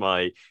fits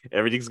my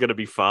everything's gonna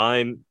be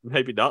fine.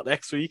 Maybe not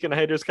next week in a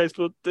Hader's case,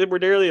 but we're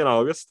nearly in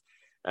August.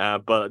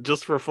 But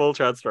just for full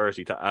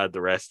transparency, to add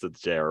the rest of the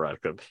J.R.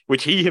 Radcliffe,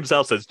 which he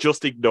himself says,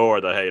 just ignore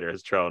that Hader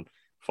has thrown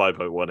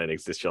 5.1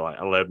 innings this July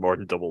and allowed more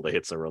than double the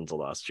hits and runs of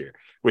last year,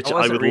 which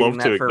I would love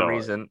to ignore. For a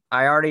reason.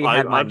 I already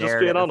had my narrative. I'm just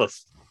being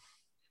honest.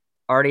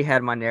 Already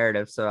had my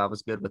narrative, so I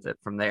was good with it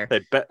from there.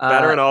 Hey,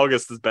 better in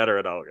August is better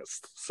in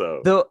August.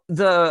 So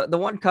the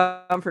one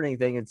comforting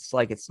thing,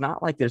 it's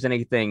not like there's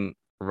anything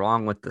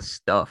wrong with the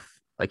stuff.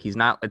 Like it's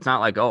not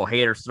like, oh,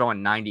 Hader's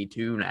throwing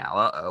 92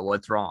 now.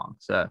 What's wrong?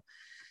 So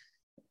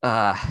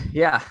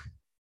yeah,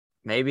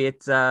 maybe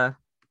it's as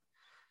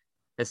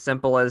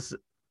simple as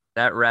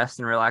that rest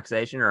and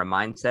relaxation or a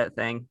mindset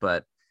thing,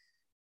 but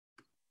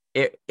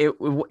it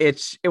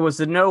was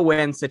a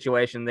no-win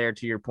situation there,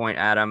 to your point,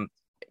 Adam,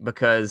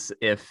 because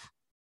if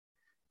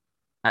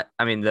I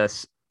mean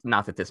this,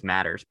 not that this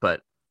matters,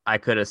 but I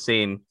could have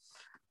seen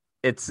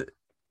it's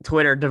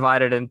Twitter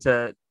divided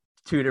into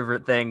two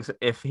different things.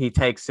 If he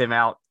takes him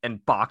out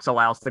and Box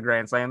allows the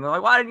grand slam, they're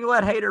like, why didn't you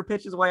let Hader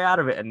pitch his way out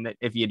of it? And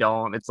if you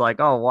don't, it's like,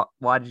 oh,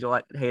 why did you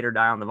let Hader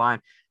die on the vine?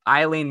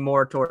 I lean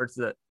more towards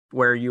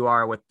where you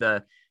are with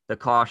the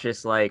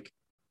cautious, like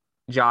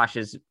Josh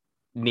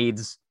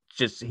needs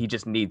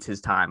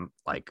his time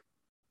like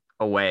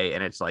away,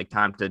 and it's like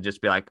time to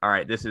just be like, all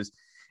right, this is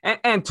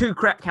and to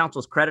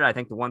Council's credit, I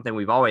think the one thing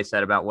we've always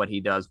said about what he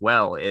does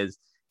well is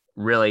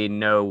really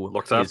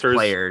looks his after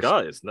players, his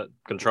guys,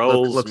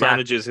 controls,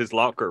 manages after his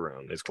locker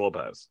room, his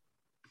clubhouse.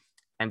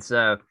 And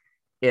so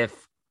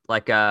if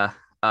like a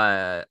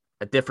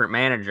different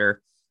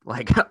manager,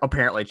 like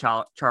apparently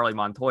Charlie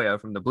Montoya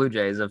from the Blue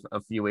Jays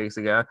a few weeks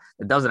ago,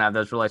 that doesn't have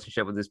those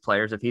relationships with his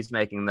players, if he's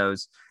making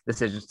those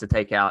decisions to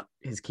take out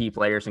his key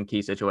players in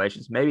key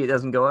situations, maybe it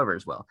doesn't go over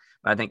as well.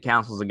 But I think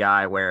Council's a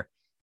guy where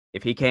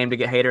if he came to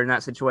get Hader in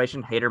that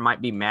situation, Hader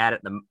might be mad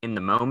in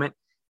the moment,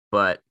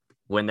 but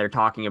when they're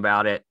talking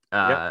about it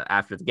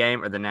after the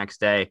game or the next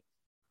day,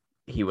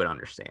 he would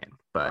understand.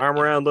 But arm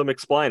around them,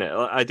 explain it.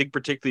 I think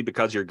particularly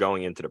because you're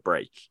going into the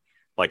break,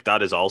 like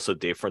that is also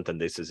different than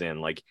this is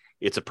in. Like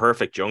it's a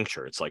perfect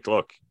juncture. It's like,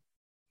 look,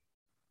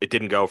 it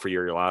didn't go for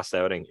you your last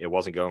outing. It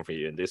wasn't going for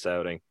you in this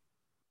outing.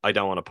 I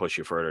don't want to push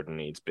you further than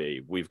needs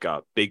be. We've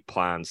got big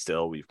plans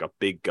still. We've got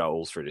big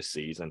goals for this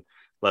season.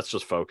 Let's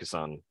just focus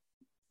on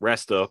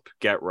rest up,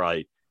 get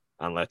right,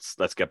 and let's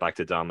get back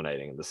to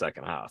dominating in the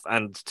second half.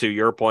 And to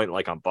your point,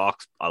 like on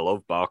Box, I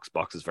love Box.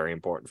 Box is very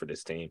important for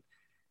this team.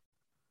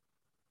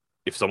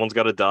 If someone's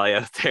got to die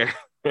out there,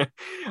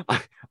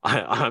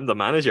 I'm the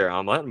manager.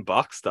 I'm letting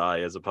Box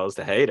die as opposed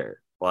to Hader.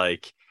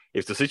 Like,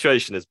 if the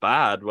situation is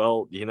bad,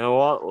 well, you know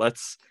what?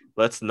 Let's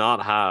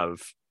not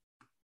have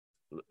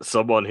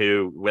someone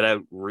who,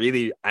 without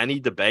really any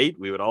debate,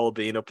 we would all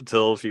been up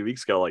until a few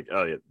weeks ago, like,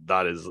 oh yeah,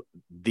 that is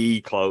the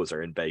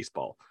closer in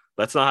baseball.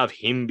 Let's not have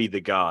him be the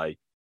guy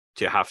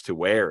to have to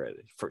wear it,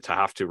 to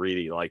have to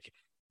really, like,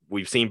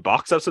 we've seen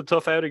Box have some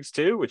tough outings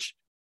too, which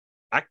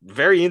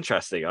very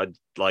interesting. I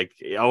like,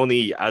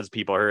 only as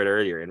people heard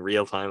earlier in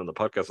real time on the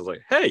podcast, I was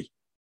like, hey,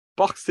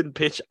 Box didn't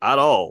pitch at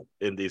all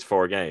in these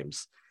 4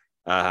 games.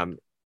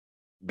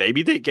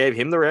 Maybe they gave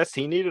him the rest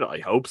he needed. I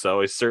hope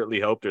so. I certainly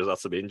hope there's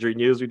lots of injury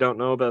news we don't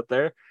know about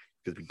there,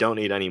 because we don't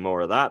need any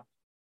more of that.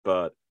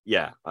 But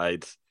yeah,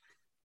 I'd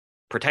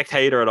protect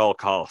Hader at all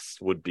costs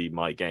would be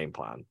my game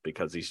plan,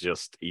 because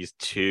he's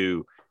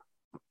too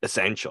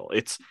essential.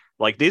 It's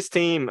like this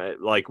team,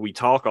 like we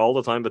talk all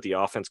the time about the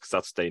offense because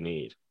that's what they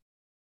need.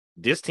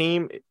 This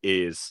team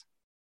is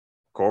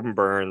Corbin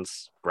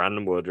Burns,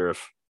 Brandon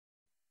Woodruff,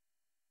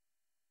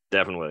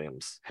 Devin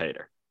Williams,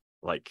 Hader.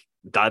 Like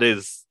that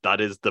is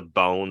the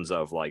bones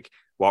of like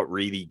what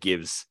really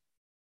gives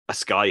a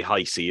sky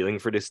high ceiling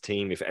for this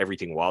team if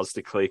everything was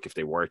to click, if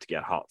they were to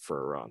get hot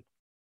for a run.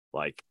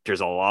 Like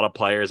there's a lot of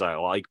players I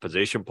like,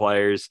 position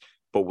players,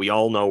 but we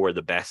all know where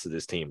the best of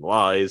this team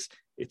lies.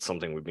 It's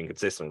something we've been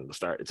consistent at the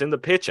start. It's in the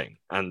pitching.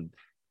 And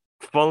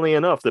funnily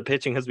enough, the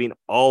pitching has been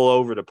all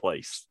over the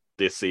place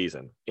this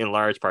season, in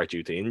large part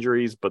due to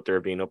injuries, but there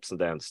have been ups and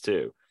downs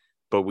too.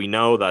 But we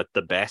know that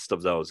the best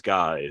of those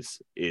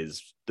guys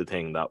is the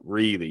thing that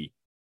really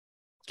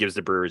gives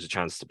the Brewers a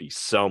chance to be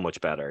so much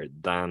better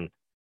than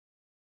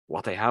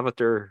what they have at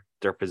their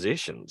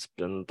positions.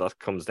 And that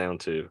comes down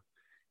to,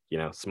 you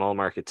know, small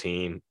market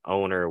team,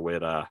 owner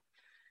with a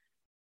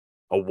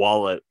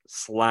wallet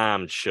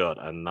slammed shut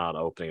and not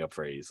opening up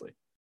very easily.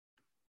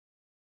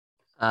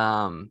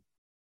 I'd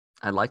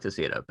like to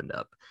see it opened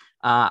up.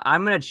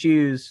 I'm going to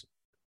choose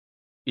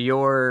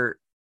your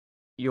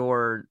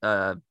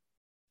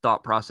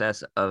thought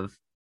process of,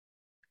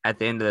 at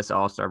the end of this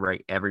All-Star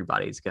break,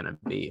 everybody's going to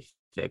be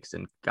fixed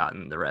and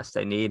gotten the rest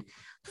they need.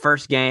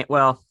 First game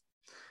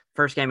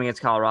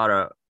against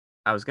Colorado,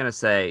 I was going to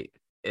say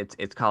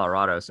it's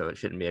Colorado, so it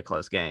shouldn't be a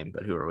close game,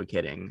 but who are we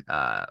kidding?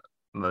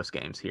 Most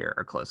games here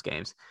are close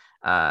games.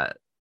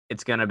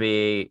 It's going to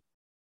be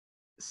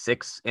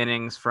 6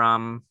 innings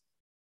from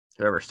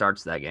whoever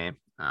starts that game.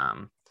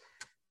 And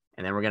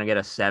then we're going to get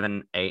a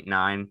 7, 8,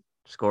 9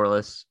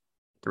 scoreless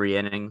 3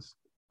 innings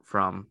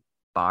from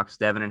Box,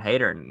 Devin, and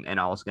Hader, and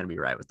all is going to be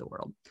right with the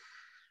world.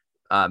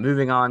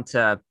 Moving on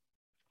to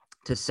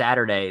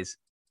Saturday's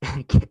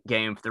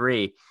game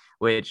 3,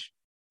 which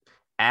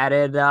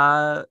added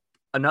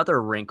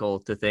another wrinkle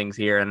to things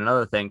here and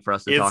another thing for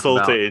us to talk about.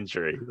 Insult to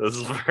injury. This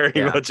is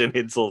very much an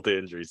insult to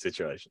injury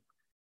situation.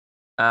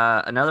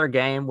 Another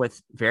game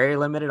with very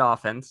limited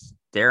offense.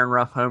 Darren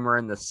Ruff homer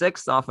in the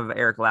 6th off of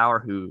Eric Lauer,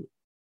 who,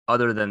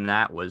 other than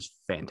that, was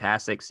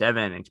fantastic.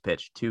 7 innings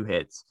pitched, 2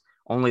 hits,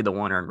 only the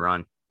 1 earned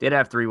run. Did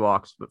have 3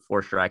 walks, but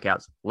 4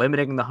 strikeouts,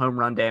 limiting the home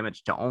run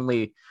damage to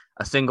only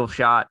a single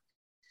shot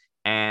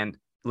and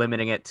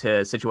limiting it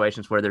to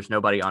situations where there's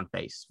nobody on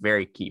base.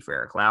 Very key for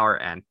Eric Lauer,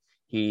 and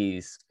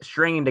he's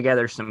stringing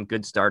together some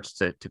good starts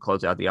to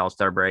close out the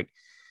All-Star break.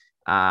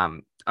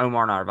 Omar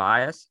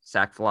Narvaez,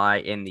 sac fly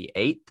in the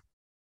 8th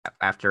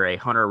after a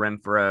Hunter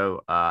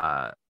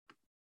Renfroe.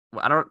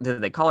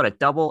 Did they call it a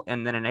double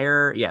and then an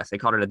error? Yes, they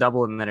called it a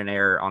double and then an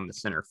error on the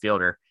center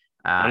fielder.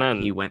 And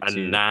then He went a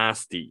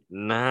to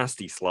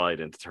nasty slide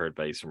into third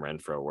base from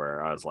Renfroe,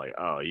 where I was like,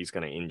 oh, he's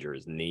going to injure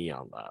his knee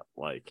on that.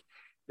 Like,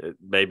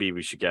 maybe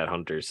we should get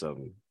Hunter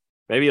some.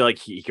 Maybe like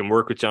he can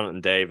work with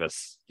Jonathan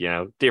Davis.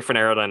 Different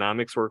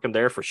aerodynamics working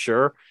there for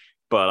sure,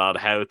 but on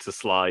how to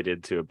slide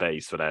into a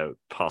base without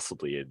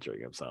possibly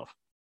injuring himself.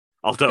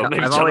 Although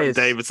maybe Jonathan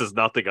Davis is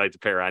not the guy to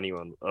pair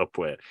anyone up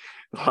with.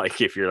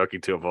 Like, if you're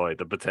looking to avoid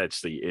the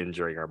potentially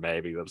injuring or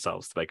maybe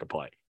themselves to make a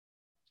play.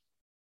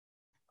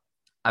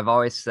 I've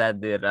always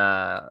said that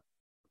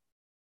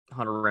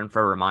Hunter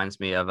Renfroe reminds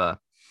me of a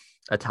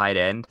tight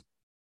end.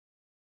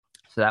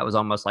 So that was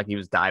almost like he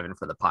was diving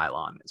for the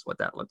pylon, is what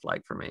that looked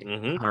like for me.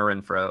 Mm-hmm. Hunter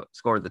Renfroe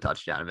scored the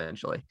touchdown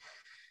eventually.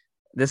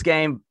 This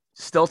game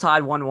still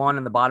tied 1-1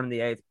 in the bottom of the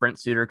eighth. Brent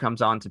Suter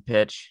comes on to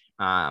pitch.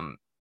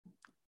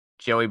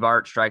 Joey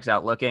Bart strikes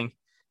out looking.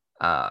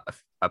 A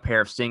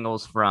pair of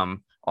singles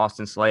from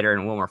Austin Slater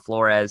and Wilmer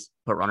Flores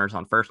put runners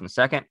on first and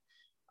second.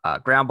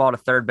 Ground ball to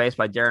third base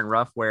by Darren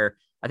Ruff, where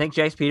I think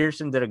Jace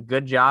Peterson did a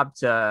good job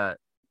to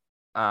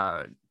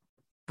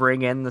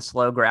bring in the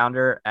slow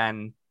grounder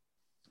and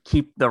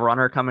keep the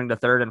runner coming to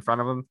third in front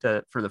of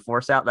him for the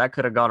force out. That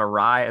could have gone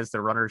awry as the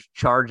runner's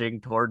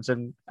charging towards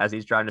him as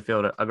he's trying to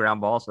field a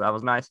ground ball. So that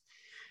was nice.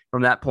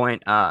 From that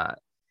point,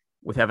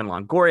 with Evan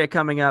Longoria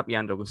coming up,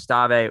 Yandel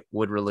Gustave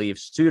would relieve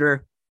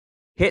Suter,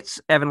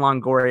 hits Evan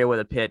Longoria with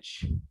a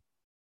pitch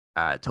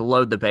to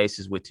load the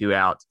bases with 2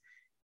 outs.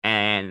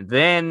 And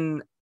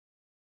then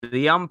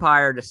the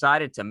umpire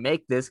decided to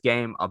make this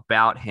game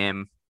about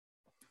him.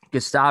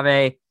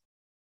 Gustave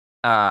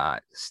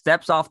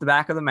steps off the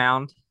back of the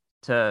mound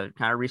to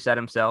kind of reset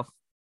himself,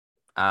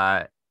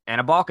 and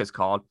a balk is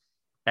called.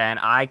 And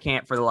I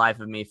can't for the life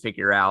of me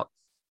figure out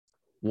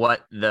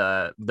what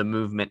the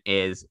movement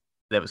is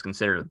that was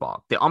considered a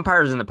balk. The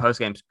umpires in the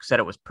postgame said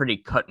it was pretty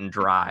cut and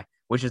dry,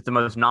 which is the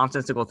most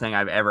nonsensical thing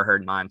I've ever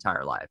heard in my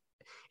entire life.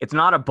 It's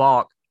not a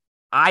balk,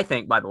 I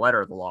think, by the letter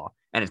of the law,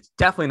 and it's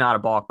definitely not a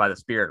balk by the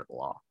spirit of the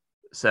law.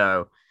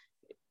 So,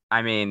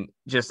 I mean,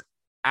 just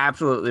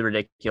absolutely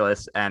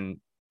ridiculous. And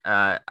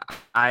I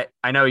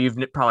know you've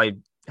probably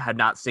had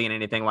not seen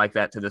anything like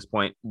that to this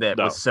point that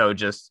was so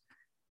just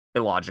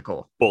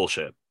illogical.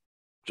 Bullshit.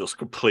 Just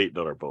complete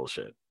utter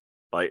bullshit.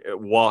 Like,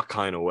 what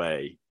kind of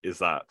way is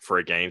that for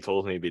a game to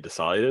ultimately be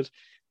decided?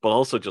 But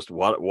also just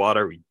what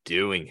are we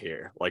doing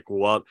here? Like,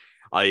 what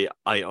I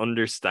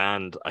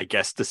understand, I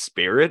guess, the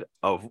spirit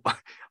of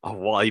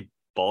why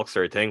balks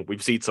are a thing.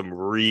 We've seen some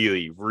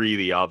really,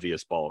 really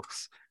obvious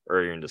balks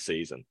earlier in the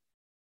season.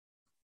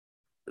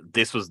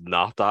 This was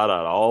not that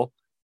at all.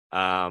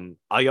 I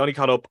only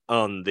caught up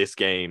on this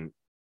game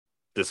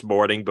this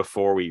morning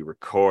before we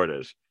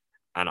recorded,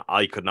 and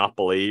I could not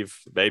believe,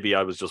 maybe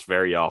I was just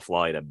very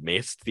offline and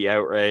missed the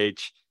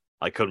outrage.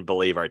 I couldn't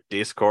believe our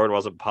Discord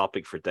wasn't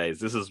popping for days.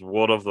 This is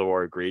one of the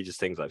more egregious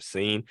things I've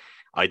seen.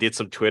 I did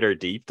some Twitter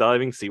deep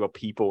diving, see what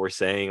people were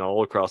saying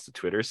all across the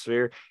Twitter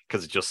sphere,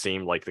 because it just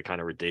seemed like the kind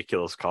of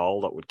ridiculous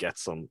call that would get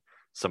some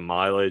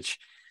mileage.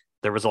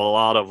 There was a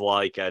lot of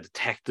like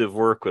detective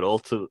work with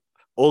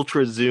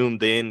ultra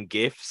zoomed in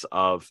GIFs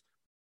of,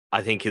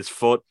 I think, his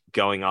foot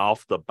going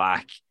off the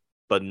back,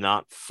 but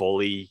not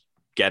fully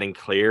getting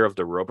clear of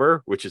the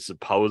rubber, which is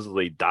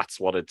supposedly that's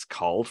what it's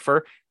called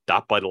for.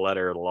 That by the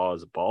letter of the law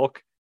is a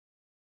balk.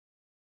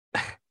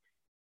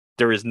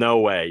 There is no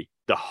way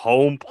the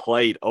home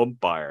plate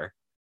umpire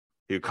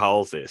who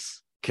calls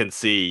this can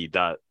see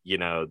that,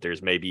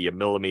 there's maybe a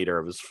millimeter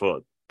of his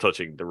foot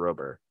touching the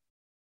rubber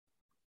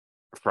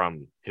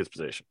from his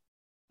position.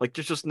 Like,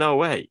 there's just no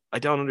way. I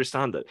don't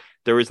understand it.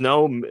 There is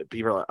no,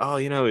 people are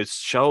like, oh, his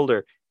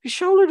shoulder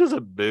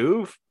doesn't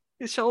move.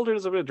 His shoulder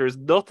doesn't move. There's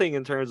nothing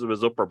in terms of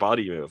his upper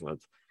body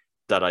movement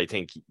that I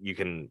think you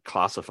can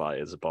classify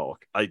as a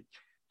balk.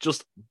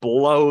 Just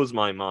blows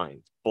my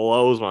mind.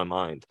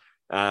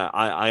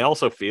 I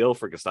also feel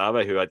for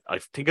Gustave, who I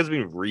think has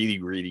been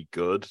really, really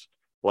good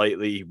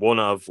lately. One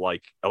of,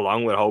 like,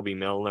 along with Hobie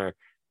Milner,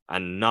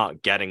 and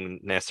not getting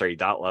necessarily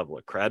that level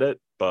of credit,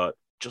 but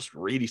just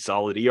really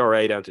solid.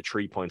 ERA down to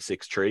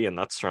 3.63, and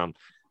that's from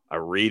a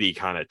really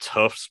kind of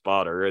tough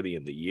spot early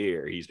in the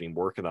year. He's been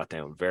working that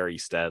down very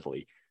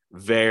steadily.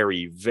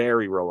 Very,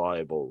 very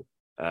reliable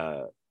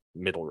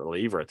middle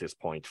reliever at this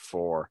point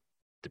for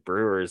the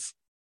Brewers.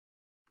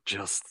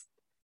 Just,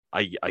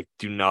 I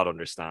do not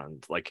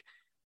understand. Like,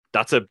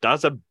 that's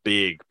a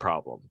big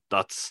problem.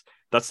 That's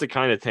the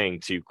kind of thing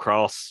to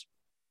cross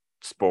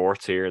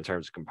sports here in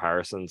terms of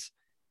comparisons.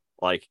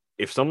 Like,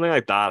 if something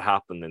like that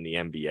happened in the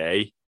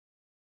NBA,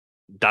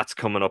 that's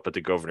coming up at the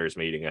governor's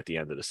meeting at the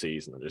end of the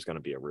season, and there's going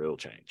to be a rule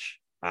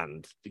change.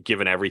 And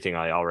given everything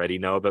I already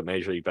know about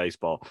Major League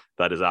Baseball,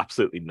 that is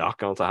absolutely not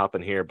going to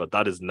happen here. But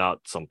that is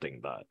not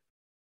something that,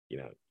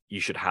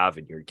 you should have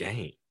in your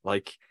game.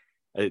 Like,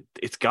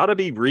 it's got to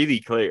be really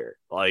clear.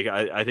 Like,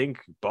 I think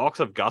balks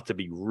have got to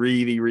be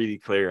really, really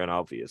clear and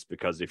obvious,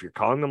 because if you're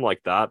calling them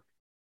like that,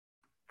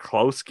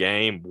 close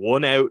game,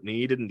 1 out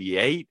needed in the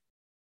 8,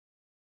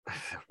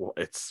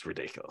 it's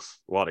ridiculous.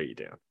 What are you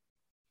doing?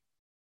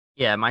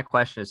 Yeah, my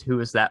question is,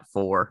 who is that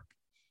for?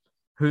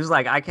 who's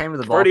like, I came to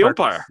the For the ballpark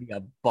umpire. to see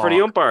a For the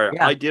balk. umpire,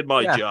 Yeah, I did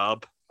my yeah.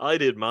 job. I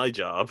did my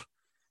job.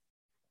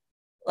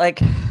 Like,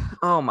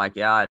 oh my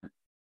God.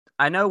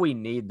 I know we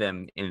need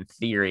them in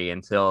theory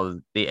until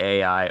the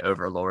AI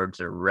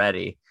overlords are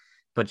ready.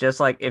 But just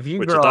like if you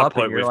Which at grow that up and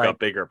point, you're we've like, got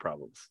bigger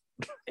problems.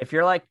 if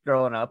you're like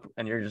growing up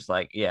and you're just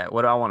like, yeah,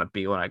 what do I want to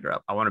be when I grow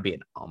up? I want to be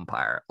an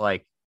umpire.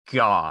 Like,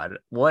 God,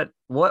 what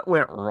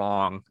went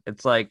wrong?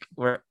 It's like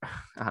I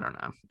don't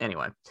know.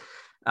 Anyway,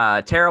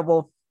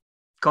 terrible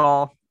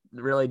call.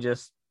 Really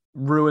just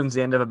ruins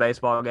the end of a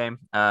baseball game.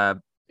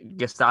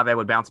 Gustave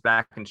would bounce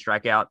back and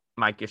strike out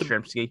Mike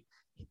Yastrzemski.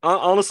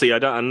 Honestly, I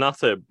don't. And not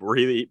to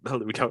really,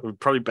 we don't.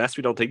 Probably best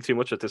we don't think too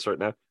much of this right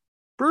now.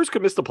 Brewers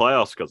could miss the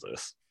playoffs because of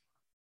this.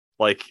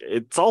 Like,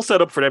 it's all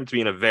set up for them to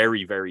be in a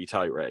very, very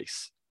tight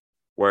race,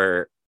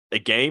 where a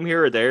game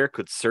here or there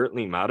could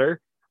certainly matter.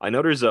 I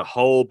know there's a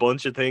whole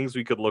bunch of things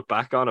we could look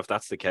back on if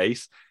that's the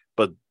case,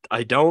 but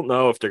I don't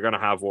know if they're going to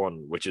have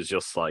one which is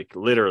just like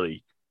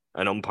literally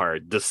an umpire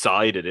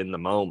decided in the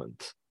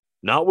moment,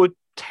 not with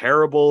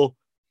terrible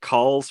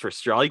calls for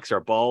strikes or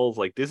balls.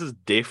 Like, this is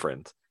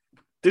different.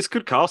 This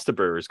could cost the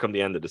Brewers come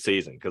the end of the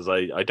season because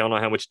I don't know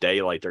how much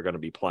daylight they're going to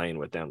be playing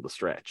with down the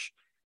stretch.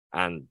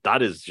 And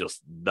that is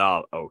just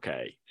not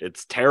okay.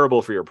 It's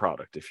terrible for your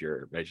product if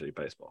you're Major League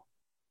Baseball.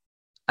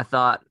 I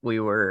thought we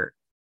were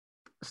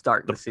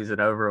starting the season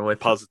over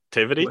with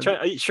positivity.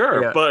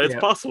 Sure, yeah, but it's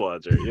possible,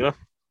 Andrew. You know,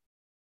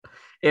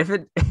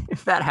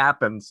 if that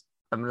happens,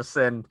 I'm gonna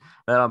send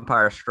that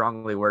umpire a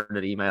strongly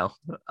worded email.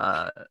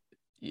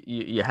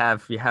 You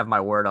have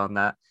my word on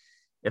that.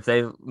 If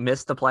they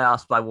miss the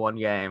playoffs by one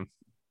game,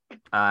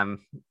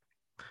 I'm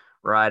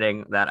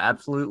writing that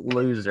absolute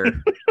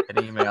loser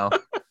an email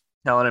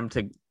telling him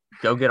to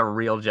go get a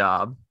real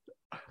job.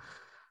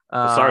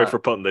 Sorry for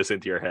putting this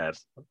into your head.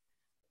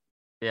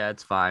 Yeah,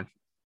 it's fine.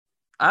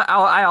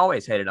 I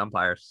always hated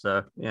umpires,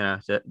 so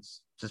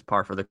it's just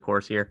par for the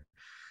course here.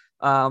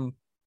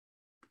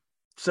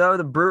 So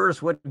the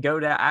Brewers would go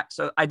down.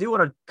 So I do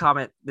want to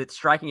comment that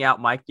striking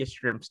out Mike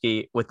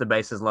Yastrzemski with the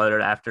bases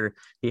loaded after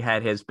he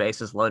had his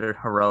bases loaded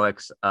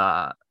heroics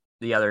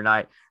the other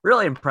night.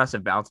 Really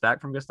impressive bounce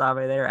back from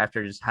Gustave there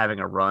after just having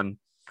a run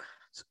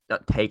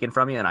taken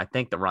from you. And I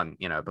think the run,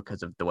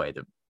 because of the way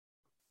the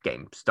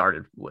game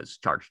started, was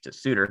charged to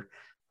Suter.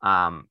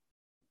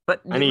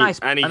 But he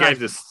gave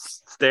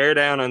this stare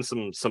down and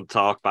some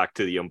talk back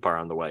to the umpire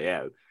on the way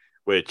out,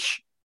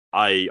 which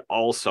I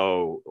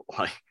also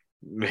like.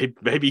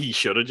 Maybe he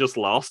should have just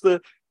lost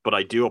it, but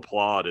I do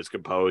applaud his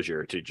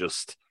composure to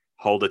just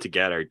hold it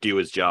together, do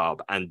his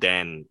job, and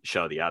then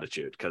show the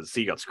attitude because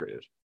he got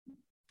screwed.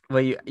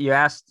 Well, you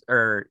asked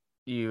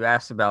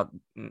about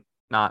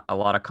not a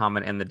lot of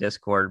comment in the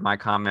Discord. My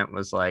comment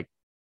was like,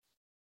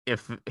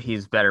 if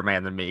he's better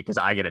man than me, because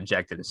I get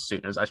ejected as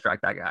soon as I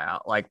strike that guy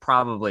out, like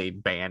probably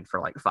banned for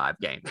like 5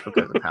 games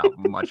because of how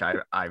much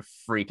I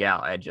freak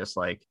out at just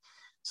like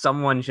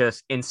someone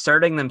just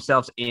inserting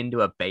themselves into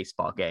a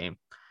baseball game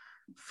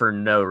for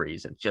no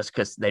reason, just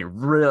because they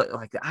really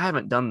like. I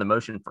haven't done the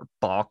motion for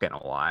balk in a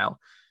while,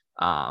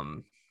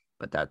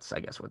 but that's I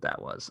guess what that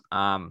was.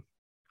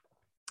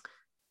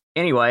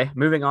 Anyway,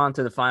 moving on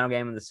to the final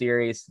game of the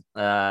series,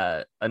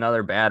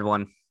 another bad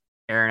one.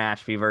 Aaron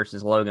Ashby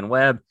versus Logan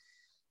Webb.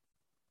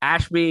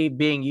 Ashby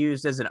being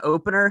used as an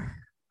opener,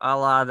 a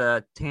la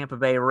the Tampa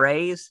Bay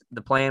Rays.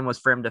 The plan was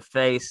for him to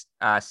face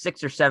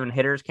 6 or 7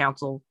 hitters,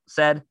 counsel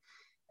said,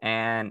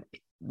 and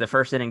the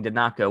first inning did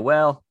not go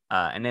well.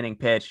 An inning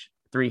pitch,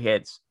 3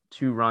 hits,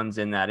 2 runs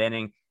in that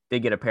inning.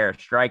 Did get a pair of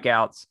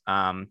strikeouts.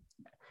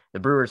 The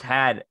Brewers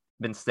had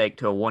been staked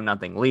to a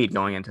 1-0 lead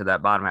going into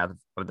that bottom half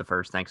of the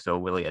first, thanks to a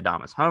Willie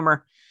Adames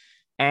homer.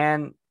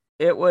 And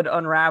it would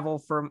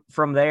unravel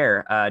from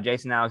there.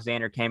 Jason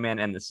Alexander came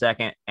in the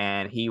second,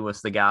 and he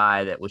was the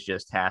guy that was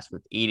just tasked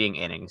with eating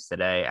innings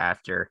today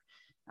after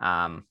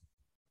the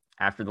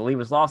lead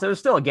was lost. It was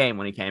still a game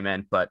when he came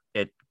in, but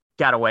it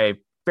got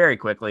away very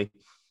quickly.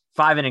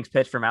 5 innings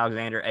pitched from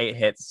Alexander, 8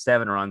 hits,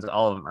 7 runs,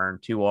 all of them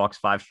earned, 2 walks,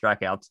 5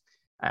 strikeouts,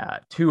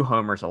 2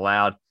 homers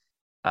allowed.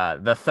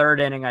 The third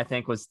inning, I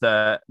think, was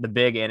the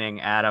big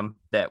inning, Adam,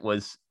 that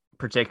was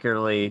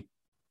particularly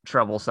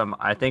troublesome.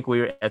 I think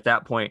at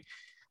that point,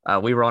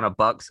 we were on a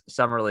Bucks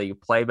Summer League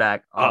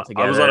playback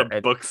altogether. I was on a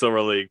Bucks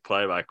Summer League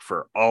playback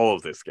for all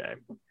of this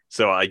game.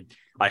 So I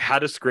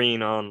had a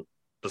screen on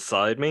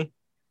beside me.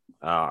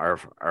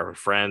 Our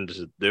friend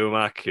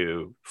Dumac,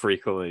 who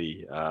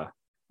frequently...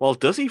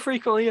 does he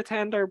frequently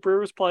attend our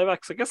Brewers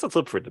playbacks? I guess that's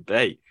up for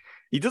debate.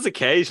 He does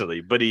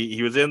occasionally, but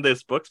he was in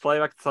this Bucks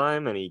playback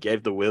time, and he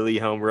gave the Willie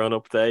home run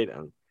update,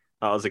 and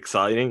that was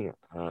exciting.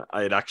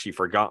 I had actually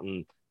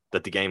forgotten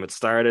that the game had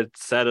started,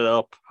 set it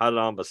up, had it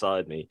on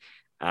beside me,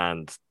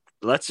 and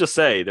let's just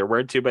say there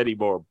weren't too many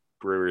more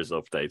Brewers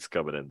updates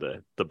coming in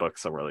the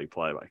Bucks Summer League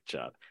playback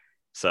chat.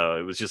 So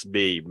it was just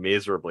me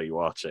miserably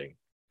watching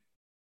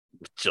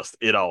just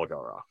it all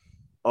go wrong.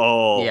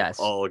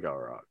 All go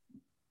wrong.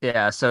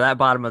 Yeah, so that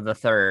bottom of the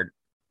third,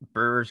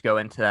 Brewers go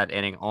into that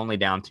inning only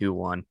down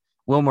 2-1.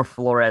 Wilmer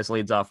Flores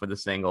leads off with a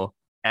single.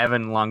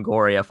 Evan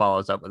Longoria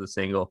follows up with a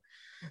single.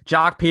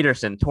 Jock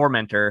Peterson,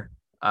 tormentor,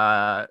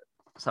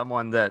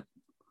 someone that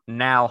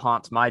now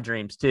haunts my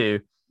dreams too.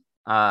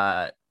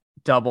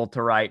 Double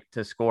to right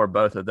to score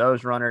both of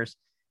those runners.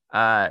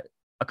 A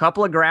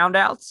couple of ground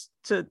outs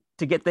to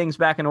get things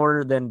back in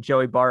order. Then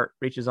Joey Bart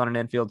reaches on an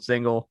infield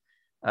single,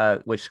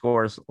 which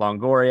scores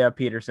Longoria.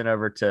 Peterson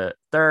over to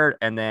third,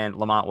 and then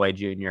Lamont Wade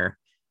Jr.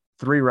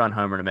 3-run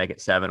homer to make it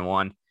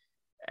 7-1.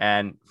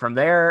 And from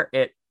there,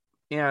 it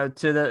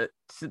to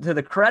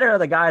the credit of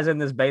the guys in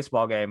this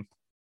baseball game,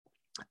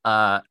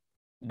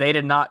 they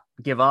did not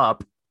give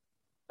up.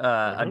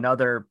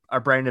 Another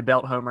Brandon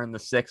Belt homer in the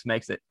 6th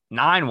makes it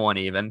 9-1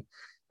 even.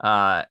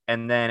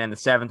 And then in the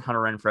 7th,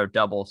 Hunter Renfroe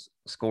doubles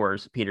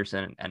scores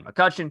Peterson and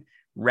McCutchen.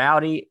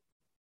 Rowdy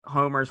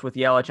homers with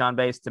Yelich on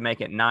base to make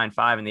it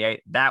 9-5 in the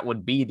 8th. That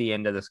would be the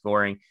end of the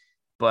scoring.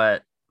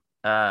 But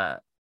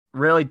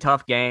really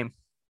tough game.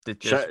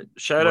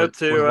 Shout out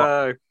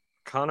to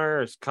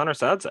Connor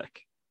Sadzek.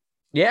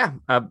 Yeah,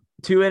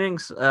 2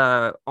 innings,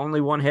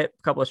 only 1 hit,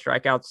 a couple of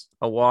strikeouts,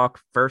 a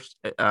walk, first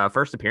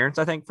appearance,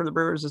 I think, for the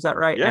Brewers. Is that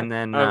right? Yeah. And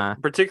then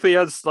particularly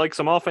as like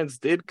some offense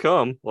did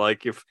come,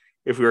 like if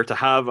we were to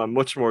have a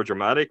much more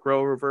dramatic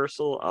role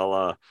reversal, a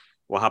la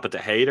what happened to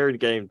Hader in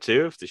game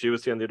 2, if the shoe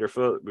was on the other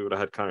foot, we would have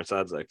had Connor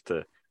Sadzek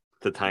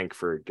to thank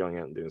for going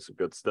out and doing some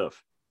good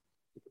stuff.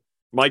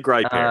 My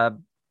gripe here.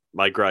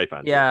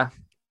 Andrew. Yeah.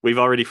 We've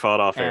already fought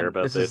off air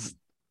about this.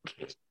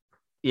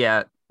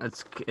 Yeah,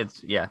 it's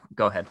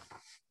go ahead.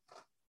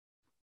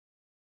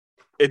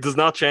 It does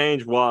not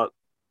change what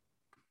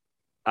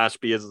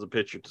Ashby is as a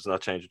pitcher. It does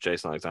not change what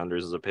Jason Alexander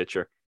is as a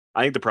pitcher.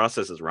 I think the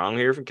process is wrong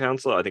here from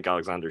Council. I think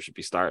Alexander should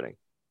be starting.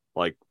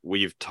 Like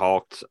we've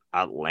talked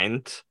at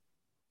length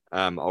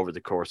over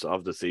the course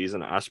of the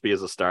season. Ashby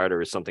as a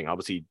starter is something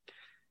obviously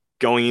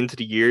going into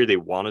the year they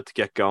wanted to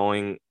get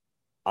going.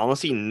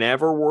 Honestly,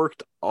 never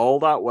worked all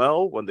that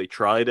well when they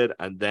tried it,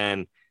 and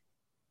then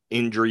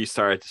injuries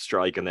started to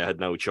strike and they had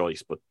no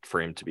choice but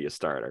for him to be a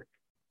starter.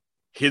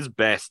 His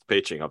best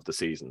pitching of the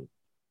season,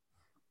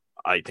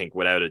 I think,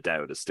 without a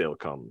doubt, has still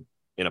come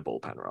in a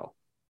bullpen role.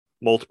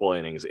 Multiple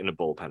innings in a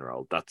bullpen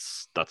role.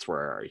 That's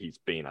where he's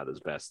been at his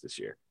best this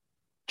year.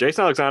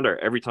 Jason Alexander,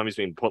 every time he's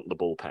been put in the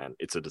bullpen,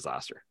 it's a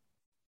disaster.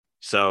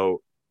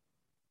 So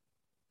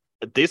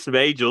this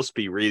may just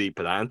be really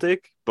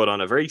pedantic, but on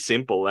a very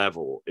simple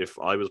level, if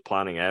I was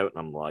planning out and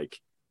I'm like,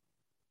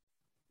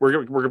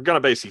 we're going to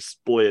basically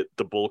split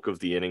the bulk of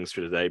the innings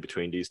for today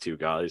between these two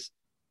guys,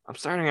 I'm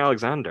starting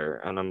Alexander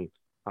and I'm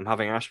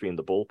having Ashby in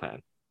the bullpen.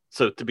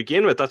 So to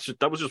begin with,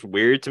 that was just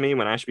weird to me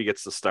when Ashby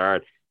gets the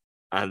start,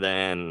 and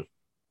then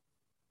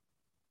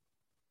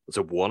was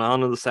it 1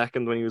 on in the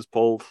 2nd when he was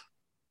pulled?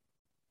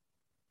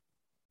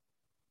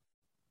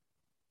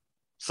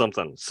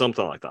 Something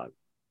like that.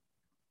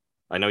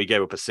 I know he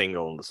gave up a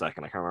single in the 2nd.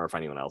 I can't remember if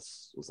anyone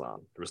else was on.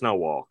 There was no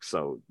walk,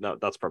 so no,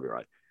 that's probably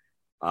right.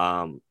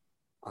 I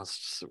was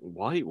just,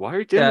 why are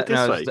you doing it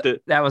this way?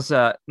 It was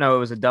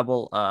a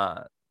double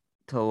to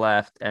the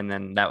left, and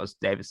then that was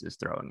Davis's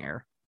throwing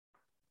error.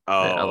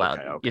 Oh,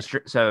 okay.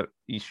 So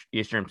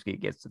Yastrzemski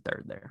gets the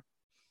 3rd there.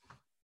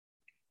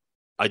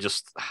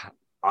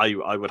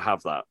 I would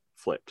have that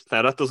flipped.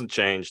 Now that doesn't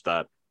change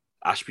that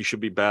Ashby should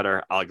be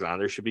better,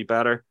 Alexander should be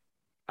better,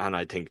 and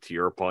I think to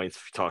your point,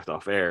 if you talked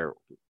off air,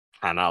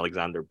 can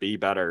Alexander be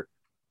better?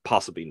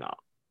 Possibly not.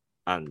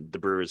 And the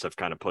Brewers have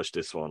kind of pushed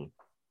this one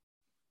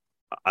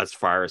as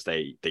far as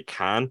they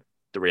can.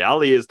 The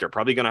reality is they're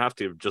probably going to have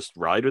to just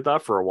ride with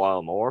that for a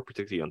while more,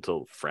 particularly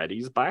until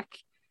Freddie's back.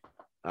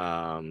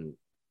 I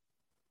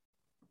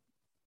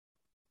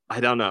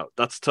don't know.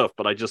 That's tough,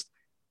 but I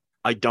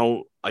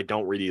don't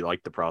really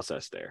like the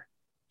process there.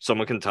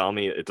 Someone can tell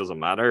me it doesn't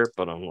matter,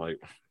 but I'm like,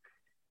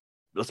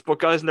 let's put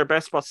guys in their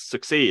best spots to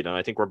succeed. And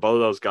I think where both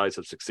of those guys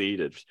have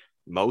succeeded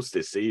most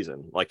this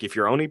season. Like if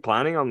you're only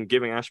planning on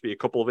giving Ashby a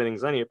couple of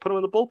innings, then you put him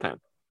in the bullpen.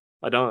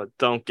 I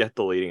don't get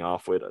the leading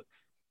off with it.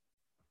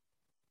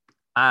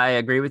 I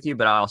agree with you,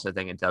 but I also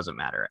think it doesn't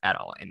matter at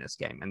all in this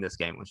game. And this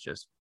game was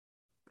just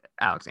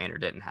Alexander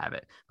didn't have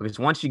it, because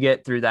once you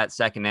get through that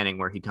 2nd inning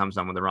where he comes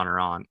on with a runner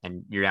on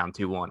and you're down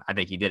 2-1, I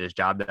think he did his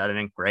job that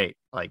inning. Great.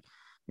 Like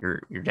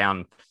you're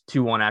down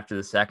 2-1 after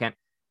the 2nd.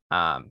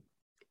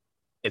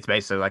 It's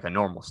basically like a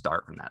normal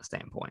start from that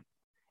standpoint.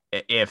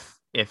 If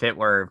it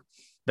were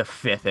the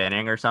 5th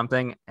inning or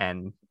something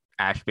and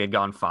Ashby had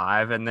gone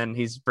 5 and then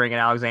he's bringing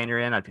Alexander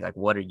in, I'd be like,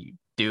 what are you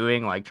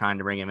doing? Like trying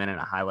to bring him in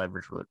a high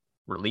leverage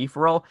relief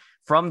role.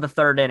 From the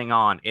 3rd inning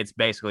on, it's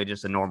basically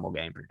just a normal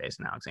game for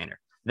Jason Alexander.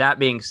 That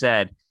being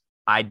said,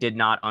 I did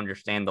not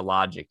understand the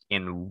logic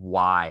in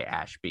why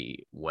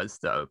Ashby was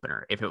the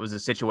opener. If it was a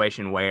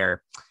situation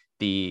where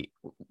the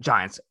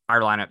Giants, our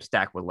lineup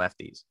stacked with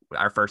lefties,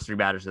 our first 3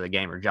 batters of the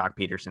game are Jock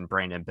Peterson,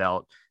 Brandon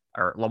Belt,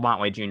 or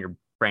Lamont Wade Jr.,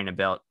 Brandon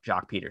Belt,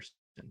 Jock Peterson.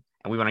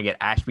 And we want to get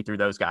Ashby through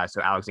those guys.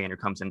 So Alexander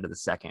comes into the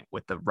 2nd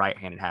with the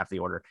right-handed half of the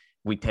order.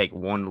 We take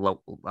one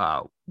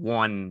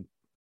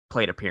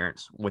plate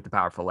appearance with the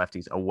powerful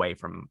lefties away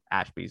from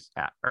Alexander's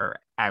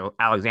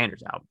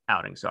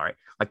outing.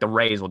 Like the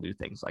Rays will do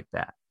things like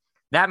that.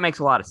 That makes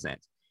a lot of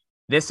sense.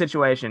 This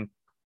situation,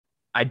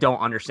 I don't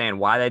understand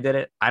why they did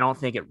it. I don't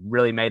think it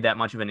really made that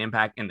much of an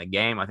impact in the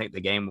game. I think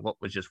the game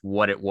was just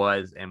what it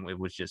was, and it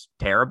was just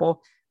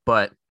terrible.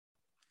 But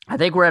I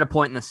think we're at a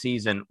point in the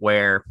season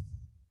where,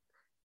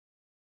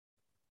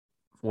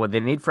 well,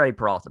 they need Freddie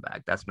Peralta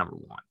back. That's number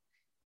one.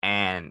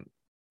 And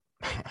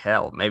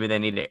hell, maybe they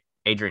need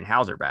Adrian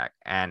Hauser back.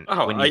 And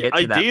when you get to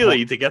ideally, that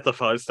point, to get the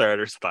 5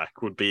 starters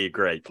back would be a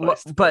great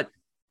place.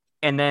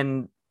 And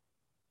then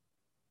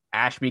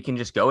Ashby can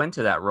just go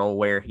into that role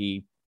where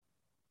he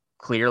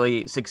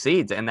clearly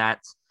succeeds. And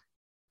that's,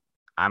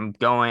 I'm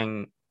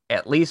going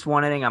at least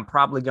 1 inning. I'm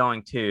probably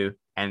going 2.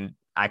 And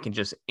I can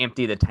just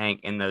empty the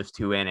tank in those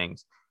 2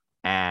 innings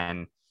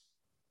and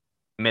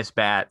miss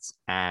bats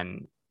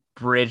and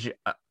bridge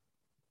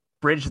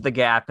the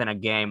gap in a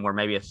game where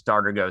maybe a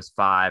starter goes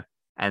 5,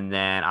 and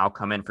then I'll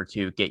come in for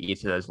 2, get you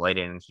to those late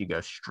innings. You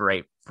go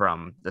straight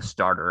from the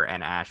starter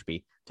and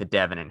Ashby to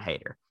Devin and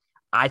Hader.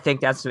 I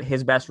think that's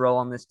his best role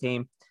on this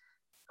team.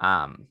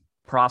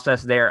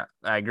 Process there,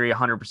 I agree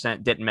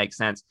 100%, didn't make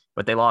sense,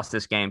 but they lost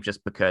this game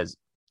just because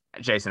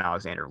Jason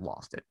Alexander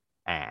lost it,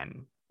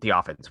 and the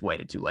offense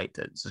waited too late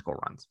to score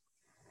runs.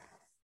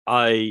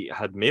 I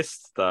had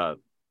missed that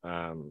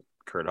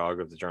Kurt Hogg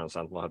of the Journal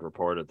Sentinel had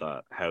reported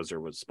that Hauser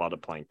was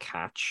spotted playing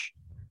catch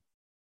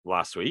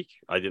last week.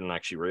 I didn't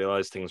actually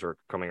realize things were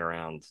coming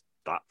around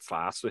that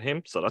fast with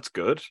him, so that's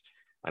good.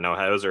 I know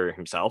Hauser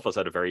himself has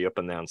had a very up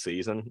and down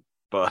season,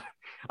 but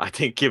I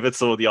think given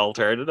some of the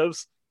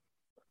alternatives,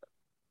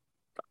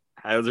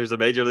 Hauser's a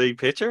major league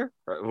pitcher.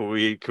 Can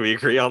we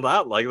agree on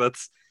that? Like,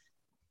 that's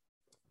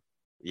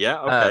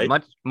okay.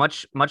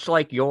 Much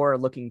like you're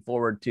looking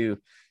forward to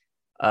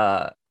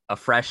a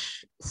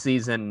fresh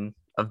season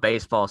of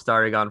baseball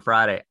starting on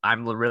Friday,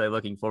 I'm really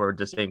looking forward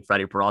to seeing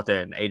Freddie Peralta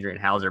and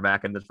Adrian Hauser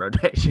back in this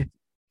rotation.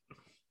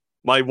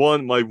 My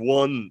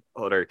one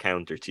other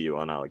counter to you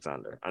on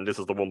Alexander, and this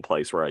is the one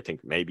place where I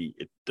think maybe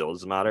it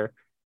does matter.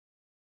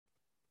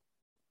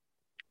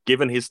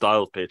 Given his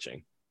style of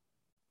pitching,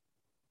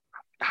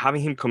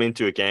 having him come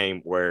into a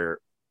game where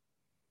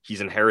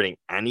he's inheriting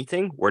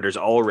anything, where there's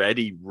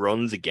already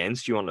runs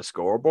against you on the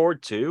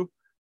scoreboard too,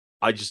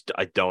 I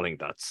don't think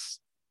that's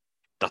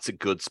a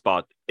good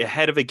spot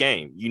ahead of a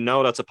game. You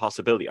know, that's a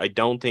possibility. I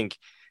don't think,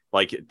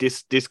 like,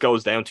 this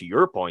goes down to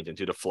your point and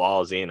to the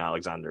flaws in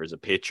Alexander as a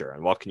pitcher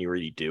and what can you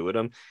really do with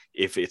him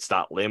if it's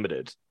that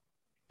limited.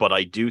 But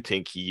I do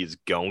think he is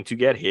going to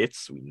get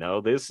hits. We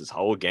know this. His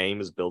whole game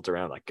is built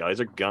around that.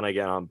 Guys are going to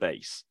get on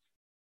base.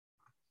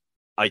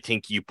 I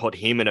think you put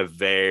him in a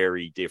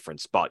very different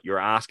spot. You're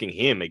asking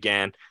him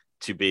again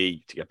to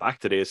get back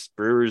to this,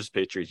 Brewers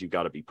pitchers, you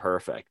got to be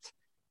perfect.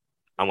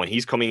 And when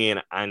he's coming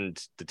in and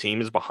the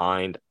team is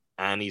behind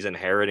and he's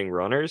inheriting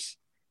runners,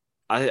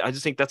 I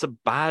just think that's a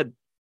bad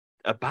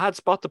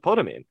spot to put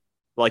him in.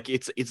 Like,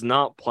 it's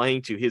not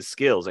playing to his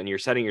skills, and you're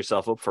setting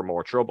yourself up for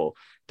more trouble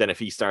than if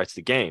he starts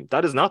the game.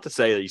 That is not to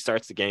say that he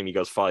starts the game, he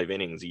goes 5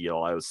 innings, he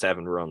allows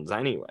 7 runs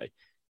anyway.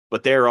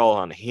 But they're all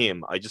on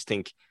him. I just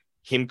think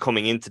him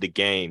coming into the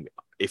game,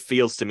 it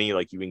feels to me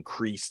like you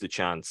increase the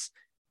chance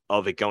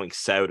of it going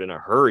south in a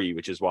hurry,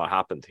 which is what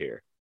happened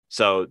here.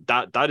 So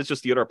that is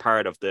just the other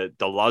part of the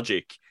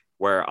logic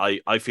where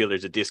I feel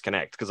there's a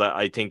disconnect, because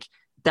I think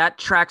that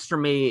tracks for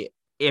me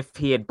if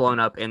he had blown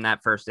up in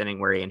that first inning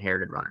where he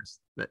inherited runners.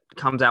 That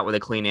comes out with a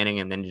clean inning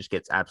and then just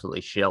gets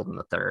absolutely shelled in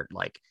the third.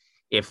 Like,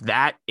 if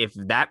that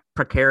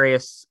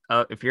precarious,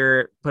 if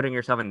you're putting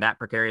yourself in that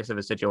precarious of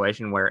a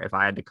situation where if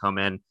I had to come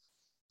in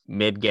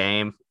mid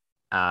game,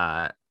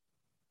 and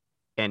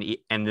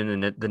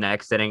then the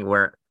next inning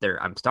where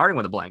I'm starting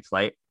with a blank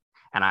slate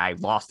and I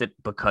lost it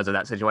because of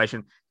that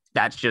situation,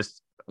 that's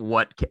just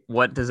what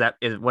is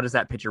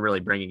that pitcher really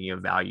bringing you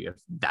of value if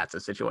that's a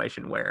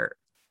situation where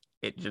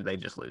they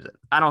just lose it.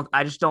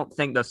 I just don't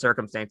think those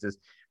circumstances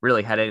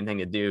really had anything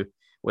to do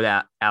with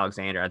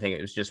Alexander. I think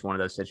it was just one of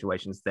those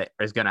situations that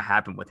is going to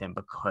happen with him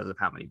because of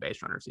how many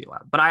base runners he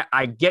allowed. But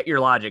I get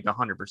your logic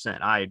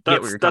 100%. I get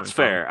where you're coming that's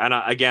fair. from.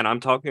 And again, I'm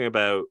talking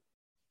about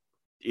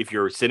if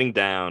you're sitting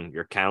down,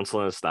 you're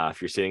counseling the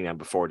staff, you're sitting down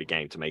before the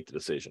game to make the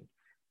decision.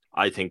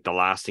 I think the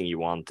last thing you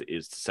want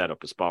is to set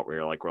up a spot where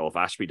you're like, well, if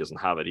Ashby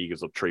doesn't have it, he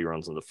gives up 3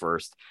 runs in the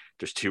first,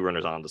 there's 2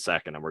 runners on the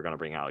second, and we're going to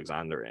bring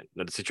Alexander in.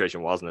 Now, the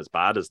situation wasn't as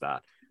bad as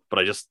that,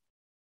 but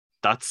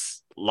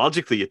that's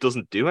logically, it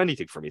doesn't do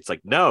anything for me. It's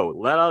like, no,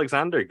 let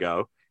Alexander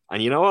go.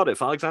 And you know what?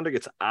 If Alexander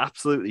gets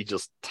absolutely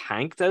just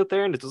tanked out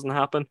there and it doesn't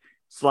happen,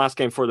 it's the last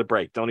game for the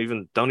break. Don't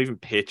even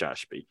pitch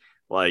Ashby.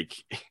 Like,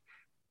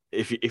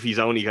 if he's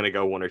only going to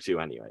go 1 or 2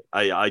 anyway.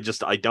 I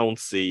don't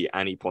see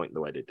any point in the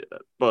way they did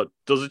it. But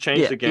does it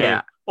change the game?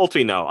 Yeah.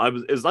 Ultimately, no.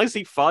 It was nice to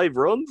see 5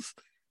 runs.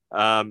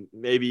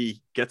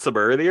 Maybe get some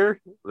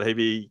earlier.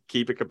 Maybe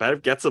keep it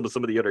competitive. Get some of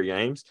the other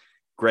games.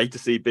 Great to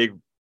see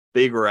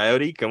Big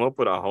Rowdy come up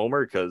with a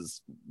homer,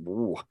 because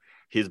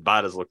his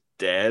bat has looked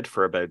dead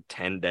for about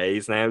 10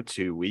 days now,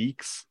 2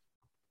 weeks.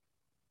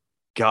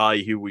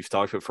 Guy who we've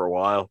talked about for a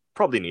while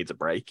probably needs a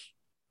break.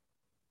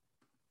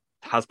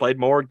 Has played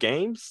more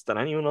games than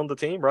anyone on the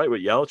team, right? With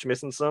Yelich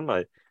missing some,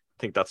 I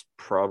think that's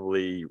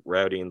probably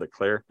Rowdy in the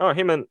clear. Oh,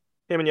 him and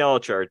Him and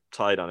Yelich are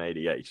tied on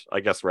 88.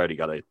 I guess Rowdy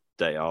got a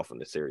day off in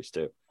the series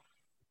too.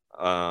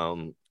 Yeah,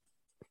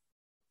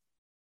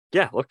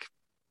 look,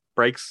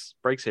 breaks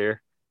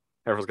here.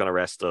 Everyone's gonna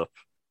rest up.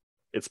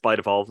 In spite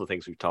of all the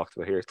things we've talked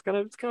about here, it's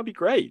gonna be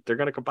great. They're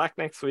gonna come back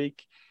next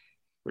week.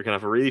 We're gonna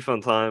have a really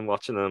fun time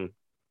watching them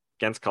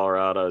against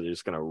Colorado. They're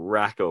just gonna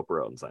rack up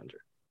runs, Andrew.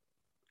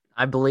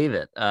 I believe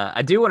it.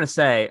 I do want to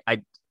say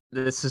I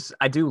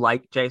do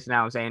like Jason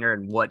Alexander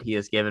and what he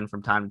has given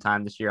from time to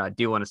time this year. I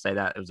do want to say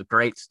that it was a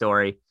great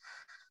story.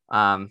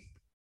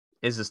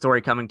 Is the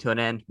story coming to an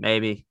end?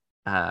 Maybe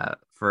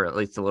for at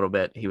least a little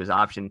bit. He was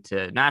optioned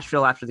to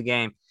Nashville after the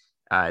game.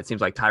 It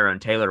seems like Tyrone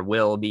Taylor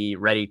will be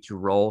ready to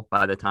roll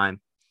by the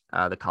time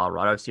the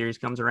Colorado series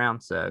comes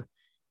around. So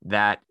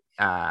that,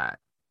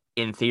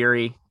 in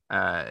theory,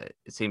 it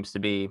seems to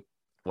be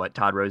what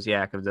Todd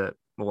Rosiak of the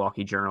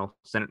Milwaukee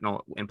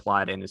Journal-Sentinel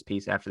implied in his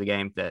piece after the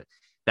game,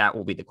 that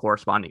will be the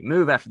corresponding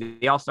move after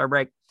the All-Star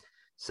break.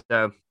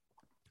 So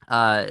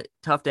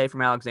tough day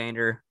from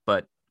Alexander,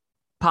 but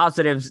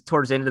positives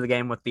towards the end of the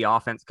game with the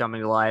offense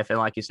coming to life. And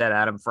like you said,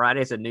 Adam,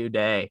 Friday's a new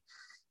day.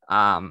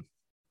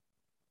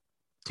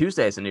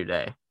 Tuesday's a new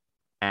day,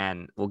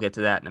 and we'll get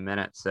to that in a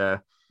minute. So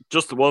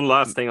just one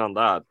last thing on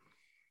that.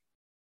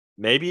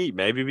 Maybe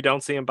we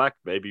don't see him back.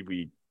 Maybe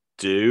we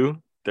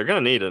do. They're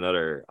going to need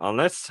another,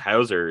 unless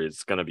Hauser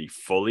is going to be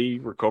fully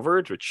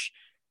recovered, which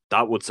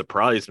that would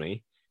surprise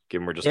me,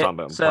 given we're just talking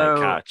about him playing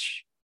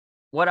catch.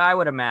 What I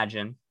would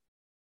imagine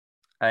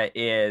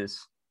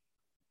is,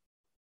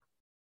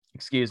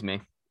 excuse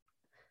me,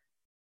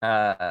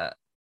 a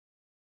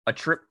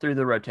trip through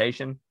the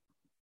rotation.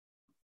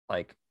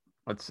 Like,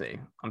 let's see.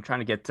 I'm trying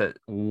to get to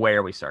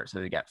where we start.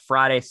 So we got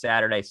Friday,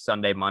 Saturday,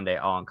 Sunday, Monday,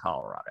 all in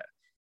Colorado,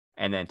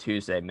 and then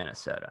Tuesday,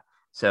 Minnesota.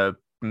 So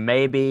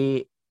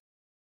maybe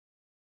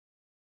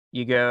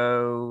you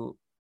go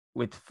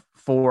with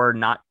 4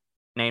 not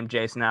named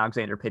Jason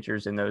Alexander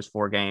pitchers in those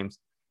 4 games,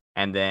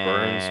 and then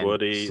Burns,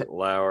 Woody,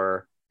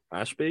 Lauer,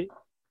 Ashby.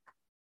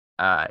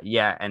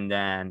 Yeah, and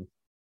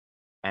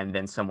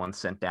then someone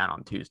sent down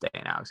on Tuesday,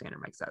 and Alexander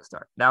makes that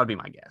start. That would be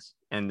my guess.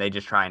 And they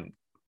just try and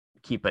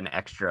keep an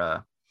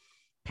extra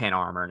pin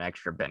armor, an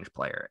extra bench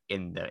player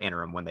in the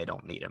interim when they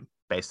don't need him,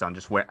 based on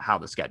just how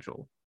the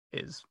schedule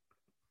is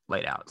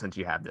laid out, since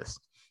you have this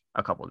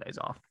a couple of days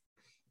off.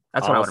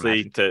 That's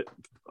honestly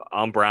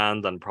on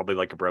brand and probably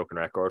like a broken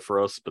record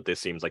for us, but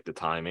this seems like the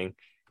timing.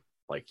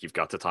 Like, you've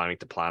got the timing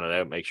to plan it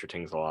out, make sure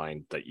things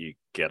align, that you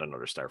get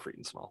another start for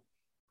Eaton Small.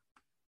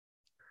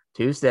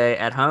 Tuesday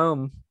at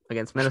home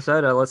against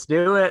Minnesota. Let's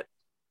do it.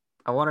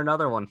 I want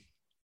another one.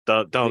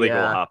 Don't think it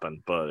will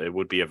happen, but it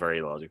would be a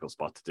very logical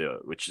spot to do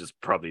it, which is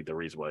probably the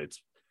reason why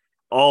it's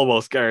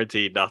almost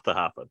guaranteed not to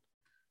happen.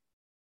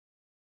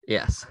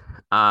 Yes.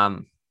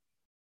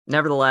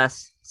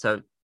 Nevertheless,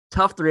 so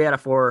tough 3 out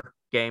of 4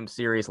 game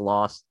series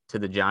loss to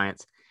the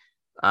Giants.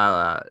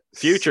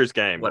 Futures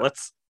game.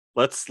 Let's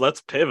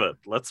pivot.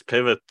 Let's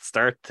pivot.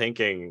 Start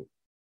thinking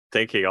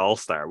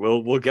All-Star.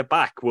 We'll get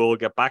back. We'll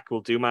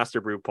do Master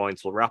Brew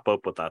points. We'll wrap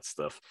up with that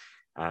stuff,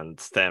 and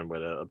then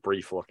with a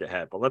brief look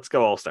ahead. But let's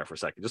go All-Star for a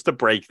second, just to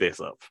break this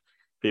up.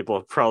 People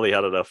have probably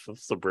had enough of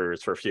some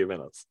Brewers for a few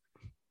minutes.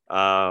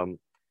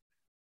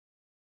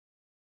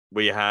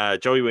 We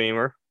had Joey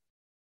Weimer,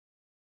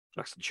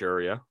 Jackson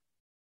Churio.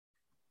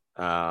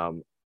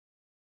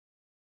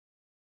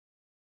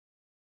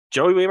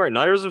 Joey Weimer,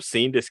 neither of us have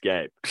seen this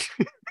game.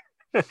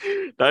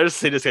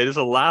 This is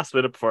the last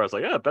minute before I was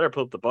like, I better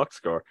put up the box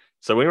score.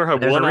 So Weimer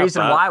had There's one. There's a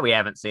reason why we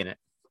haven't seen it.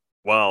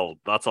 Well,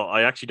 that's all.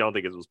 I actually don't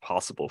think it was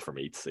possible for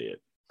me to see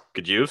it.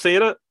 Could you have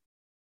seen it?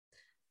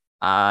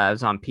 I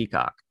was on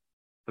Peacock.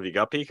 Have you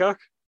got Peacock?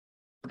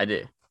 I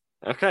do.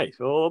 Okay,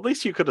 well, at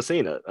least you could have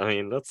seen it. I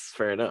mean, that's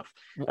fair enough.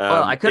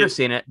 Well, I could have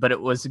seen it, but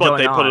it was. But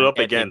they put it up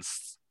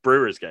against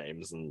Brewers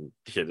games, and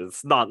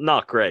it's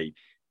not great.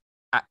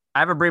 I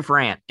have a brief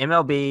rant.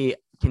 MLB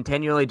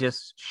continually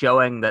just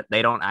showing that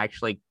they don't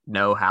actually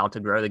know how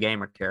to grow the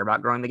game or care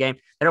about growing the game.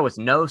 There was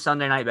no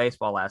Sunday Night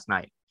Baseball last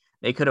night.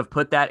 They could have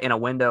put that in a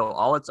window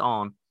all its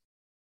own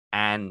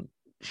and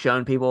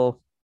shown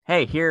people,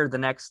 hey, here are the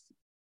next.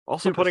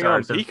 Also putting it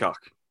on Peacock.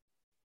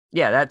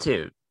 Yeah, that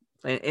too.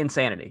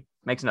 Insanity.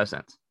 Makes no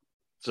sense.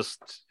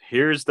 Just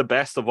here's the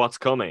best of what's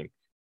coming.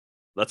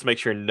 Let's make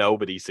sure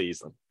nobody sees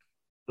them.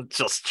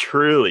 Just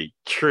truly,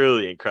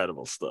 truly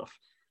incredible stuff.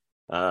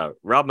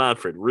 Rob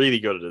Manfred, really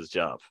good at his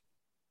job.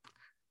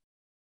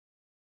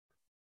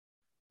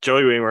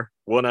 Joey Weimer,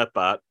 1 at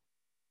bat,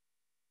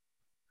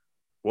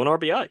 1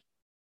 RBI.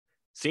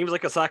 Seems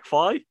like a sac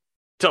fly.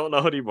 Don't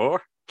know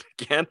anymore.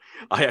 Again,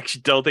 I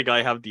actually don't think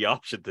I have the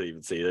option to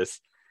even see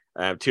this.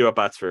 2 at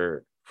bats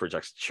for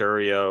Jackson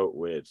Churio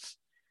with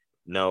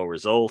no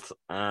result,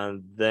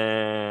 and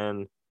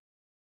then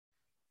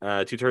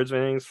 2/3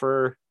 innings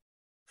for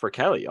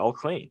Kelly, all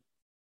clean.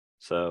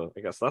 So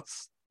I guess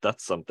that's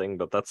something,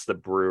 but that's the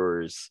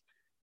Brewers'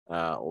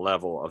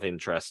 level of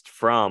interest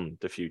from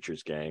the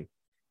futures game.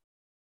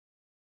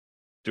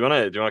 Do you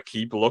want to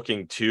keep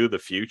looking to the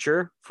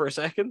future for a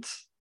second,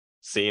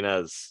 seeing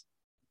as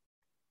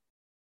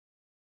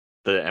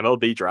the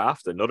MLB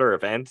Draft, another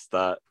event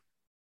that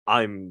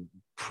I'm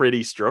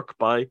pretty struck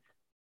by.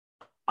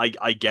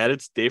 I get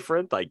it's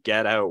different. I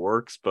get how it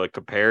works, but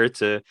compared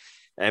to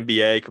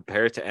NBA,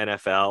 compared to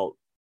NFL,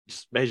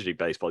 just Major League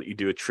Baseball, you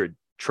do a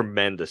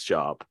tremendous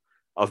job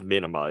of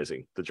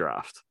minimizing the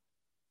draft.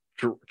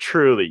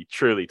 Truly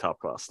top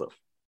class stuff.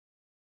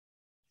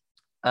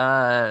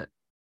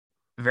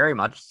 Very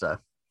much so.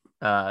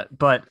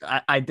 But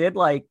I did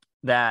like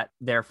that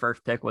their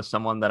first pick was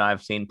someone that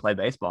I've seen play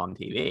baseball on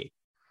TV.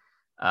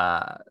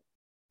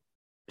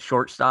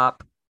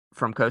 Shortstop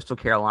from Coastal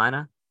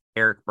Carolina,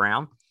 Eric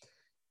Brown.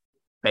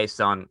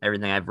 Based on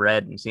everything I've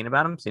read and seen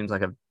about him, seems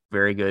like a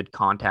very good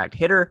contact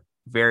hitter,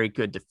 very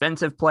good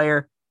defensive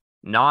player.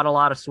 Not a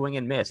lot of swing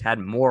and miss. Had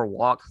more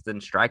walks than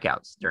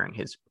strikeouts during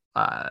his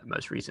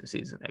most recent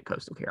season at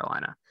Coastal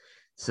Carolina.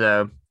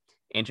 So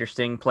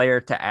interesting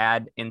player to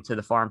add into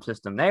the farm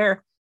system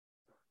there.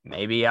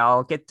 Maybe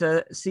I'll get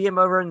to see him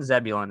over in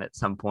Zebulon at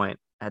some point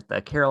at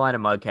the Carolina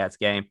Mudcats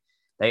game.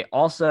 They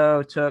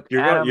also took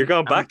You're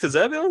going back to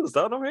Zebulon? Is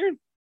that what I'm hearing?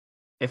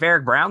 If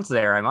Eric Brown's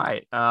there, I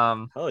might.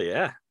 Hell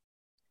yeah.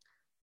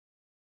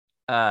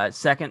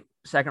 Second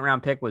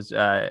round pick was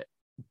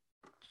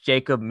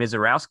Jacob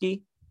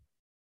Mizorowski.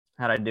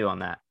 How'd I do on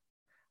that?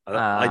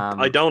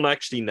 I don't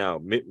actually know.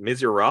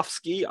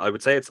 Mizorowski, I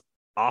would say it's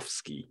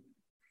Ofsky.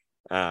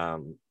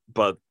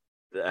 But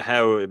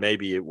how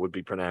maybe it would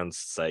be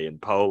pronounced, say, in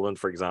Poland,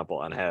 for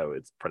example, and how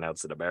it's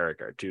pronounced in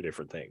America are two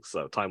different things.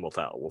 So time will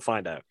tell. We'll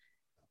find out.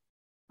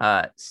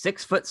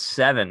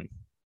 6'7",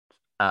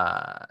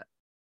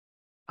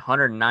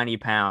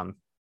 190-pound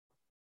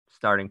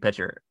starting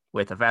pitcher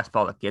with a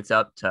fastball that gets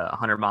up to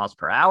 100 miles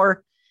per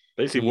hour.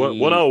 Basically,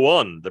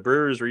 101. The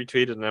Brewers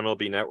retweeted an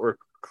MLB Network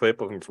clip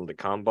of him from the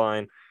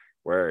combine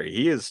where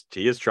he is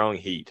throwing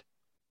heat.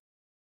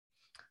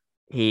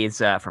 He's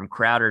from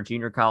Crowder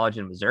Junior College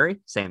in Missouri,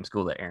 same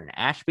school that Aaron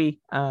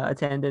Ashby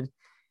attended.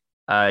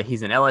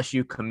 He's an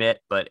LSU commit,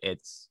 but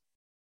it's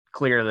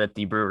clear that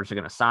the Brewers are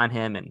going to sign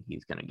him and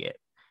he's going to get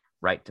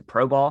right to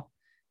pro ball.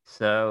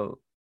 So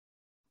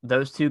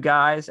those two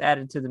guys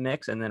added to the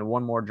mix, and then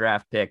one more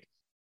draft pick.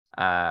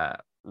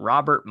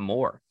 Robert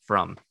Moore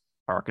from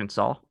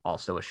Arkansas,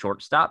 also a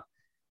shortstop.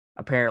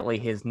 Apparently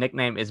his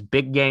nickname is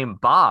Big Game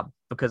Bob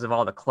because of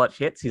all the clutch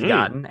hits he's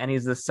gotten, and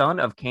he's the son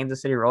of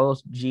Kansas City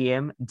Royals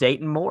GM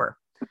Dayton Moore.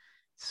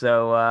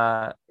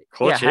 So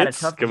clutch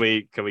hits. Can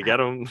we get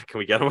him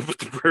with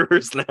the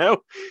Brewers now?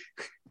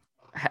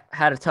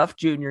 Had a tough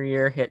junior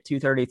year, hit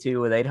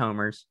 232 with 8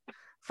 homers,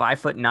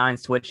 5'9"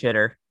 switch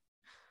hitter.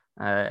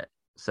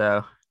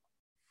 So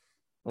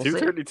we'll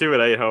 232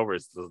 and 8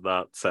 homers does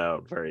not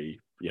sound very,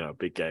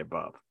 Big Game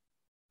Bob.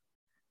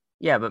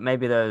 Yeah, but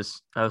maybe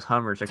those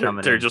homers are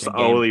coming. They're just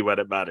only when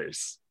it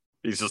matters.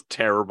 He's just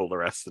terrible the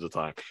rest of the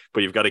time.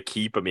 But you've got to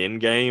keep him in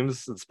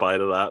games in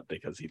spite of that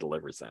because he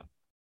delivers them.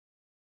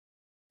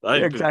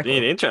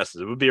 Being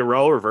interested. It would be a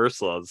role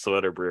reversal on some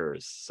other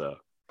Brewers. So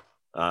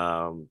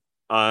I'm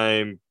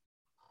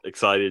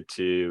excited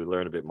to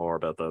learn a bit more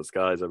about those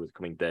guys over the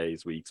coming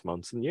days, weeks,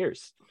 months, and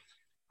years.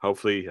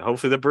 Hopefully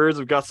the Brewers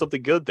have got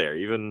something good there,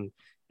 even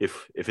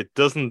if it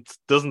doesn't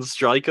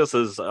strike us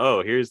as,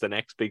 oh, here's the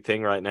next big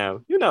thing right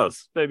now. Who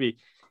knows? Maybe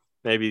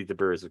the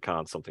Brewers have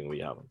conned something we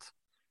haven't.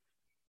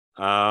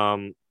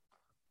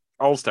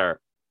 All-Star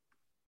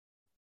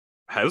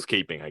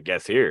housekeeping, I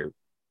guess, here.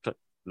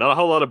 Not a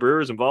whole lot of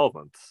Brewers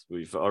involvement.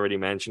 We've already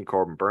mentioned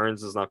Corbin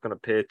Burns is not going to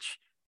pitch.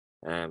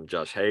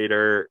 Josh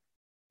Hader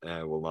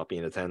will not be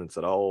in attendance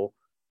at all.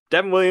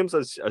 Devin Williams,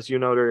 as you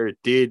know, there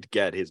did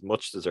get his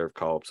much-deserved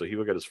call-up, so he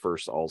will get his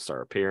first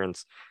All-Star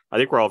appearance. I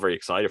think we're all very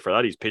excited for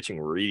that. He's pitching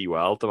really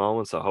well at the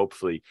moment, so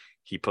hopefully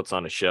he puts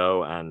on a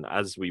show. And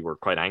as we were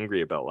quite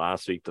angry about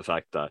last week, the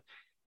fact that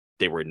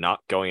they were not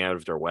going out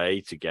of their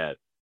way to get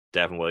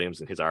Devin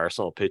Williams and his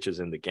Arsenal pitches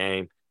in the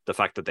game, the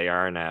fact that they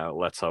are now,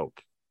 let's hope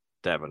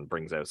Devin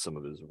brings out some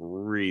of his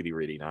really,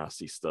 really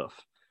nasty stuff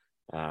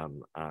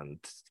and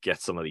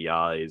gets some of the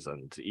eyes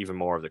and even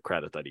more of the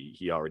credit that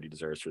he already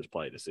deserves for his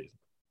play this season.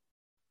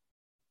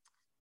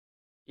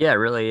 Yeah,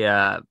 really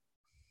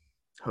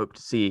hope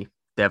to see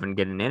Devin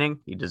get an inning.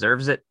 He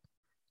deserves it.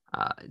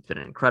 He's been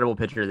an incredible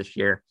pitcher this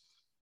year.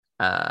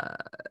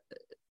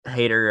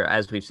 Hader,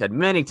 as we've said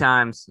many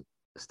times,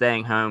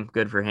 staying home,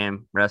 good for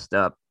him. Rest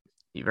up.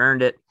 You've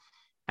earned it.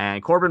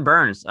 And Corbin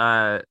Burns,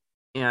 now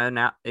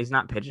he's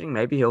not pitching.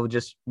 Maybe he'll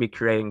just be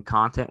creating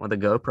content with a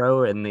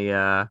GoPro in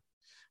the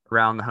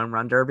around the home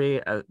run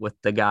derby with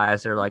the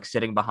guys that are like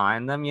sitting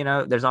behind them.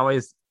 There's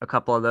always a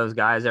couple of those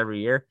guys every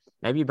year.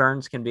 Maybe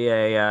Burns can be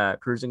a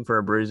cruising for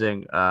a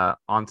bruising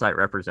on-site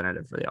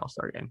representative for the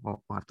All-Star game. We'll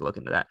have to look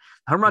into that.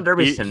 Home run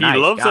derby tonight.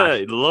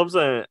 He loves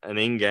an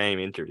in-game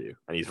interview,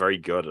 and he's very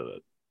good at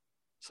it.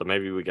 So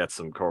maybe we get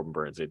some Corbin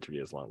Burns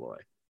interviews along the way.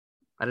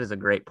 That is a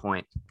great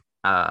point.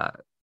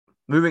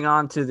 Moving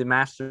on to the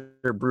Master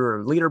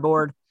Brewer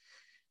leaderboard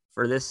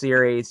for this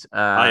series.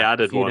 I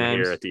added one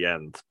names here at the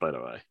end, by the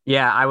way.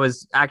 Yeah, I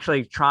was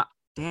actually trying.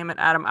 Damn it,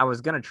 Adam. I was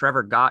going to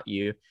Trevor got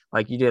you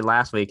like you did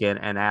last weekend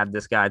and add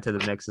this guy to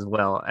the mix as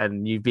well.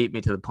 And you beat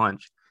me to the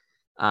punch.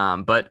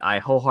 But I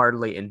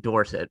wholeheartedly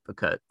endorse it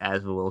because,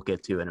 as we'll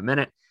get to in a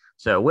minute.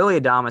 So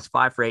Willy Adames,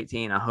 5 for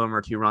 18, a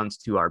homer, 2 runs,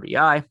 2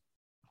 RBI.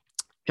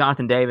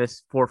 Jonathan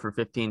Davis, 4 for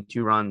 15,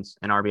 2 runs,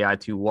 an RBI,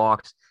 2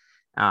 walks.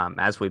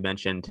 As we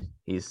mentioned,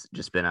 he's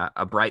just been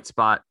a bright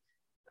spot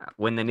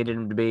when they needed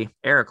him to be.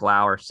 Eric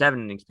Lauer, 7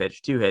 innings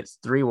pitched, 2 hits,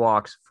 3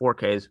 walks, 4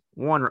 Ks,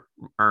 1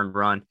 earned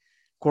run.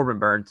 Corbin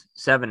Burns,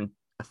 7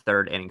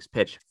 1/3 innings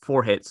pitched,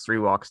 4 hits, 3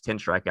 walks, 10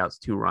 strikeouts,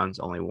 2 runs,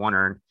 only 1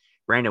 earned.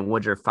 Brandon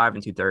Woodruff, 5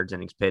 2/3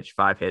 innings pitched,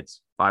 5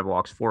 hits, 5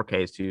 walks, 4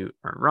 Ks, 2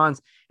 earned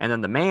runs. And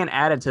then the man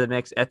added to the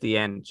mix at the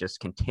end just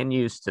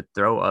continues to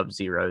throw up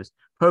zeros.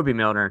 Hobie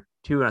Milner,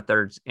 2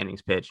 1/3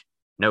 innings pitched,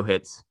 no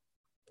hits,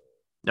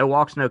 no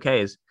walks, no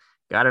Ks.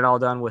 Got it all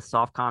done with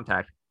soft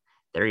contact.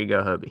 There you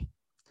go, Hobie.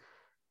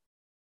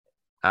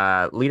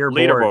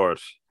 Leaderboard.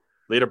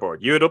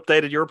 You had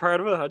updated your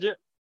part of it, had you?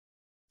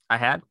 I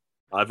had.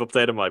 I've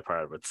updated my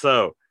part of it.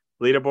 So,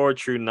 leaderboard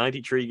through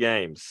 93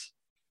 games.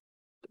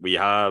 We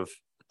have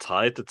a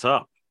tie at the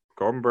top.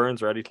 Corbin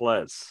Burns, Reddy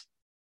Tellez.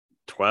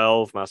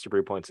 12 Master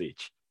Brew points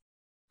each.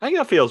 I think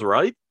that feels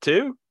right,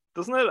 too.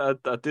 Doesn't it?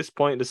 At this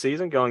point in the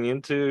season, going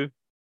into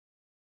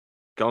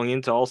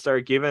All-Star,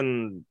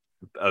 given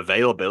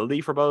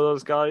availability for both of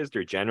those guys,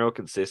 their general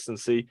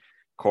consistency.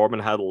 Corbin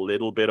had a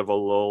little bit of a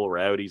lull.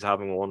 Rowdy's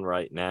having one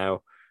right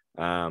now.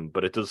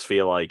 But it does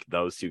feel like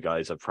those two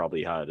guys have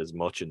probably had as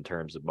much in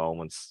terms of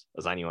moments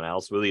as anyone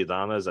else. Willy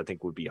Adames, I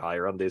think, would be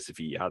higher on this if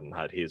he hadn't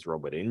had his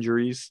run with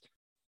injuries.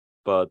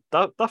 But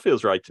that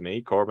feels right to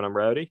me, Corbin and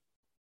Rowdy.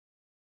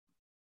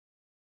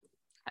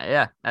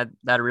 Yeah,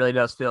 that really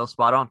does feel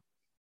spot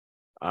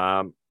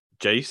on.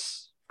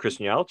 Jace,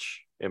 Christian Yelich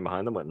in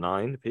behind them with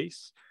 9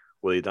 apiece.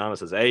 Willy Adames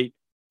has 8.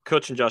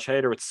 Kutch and Josh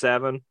Hader with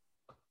 7.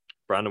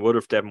 Brandon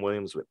Woodruff, Devin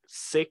Williams with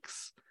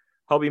 6.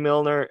 Hobie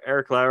Milner,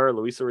 Eric Lauer,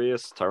 Luis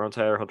Arias, Tyrone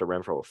Taylor, Hunter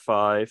Renfroe with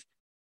 5.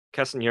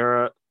 Keston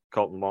Hiura,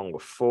 Colton Wong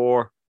with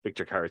 4.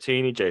 Victor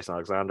Caratini, Jason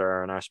Alexander,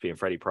 Aaron Ashby, and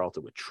Freddie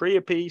Peralta with 3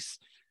 apiece.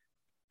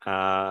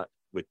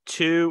 With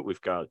 2, we've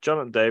got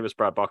Jonathan Davis,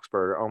 Brad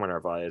Boxberger, Omar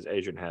Narvaez,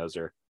 Adrian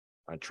Hauser,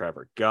 and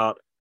Trevor Gott.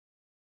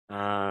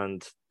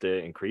 And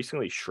the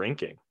increasingly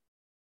shrinking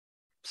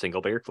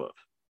single beer club,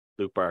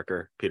 Luke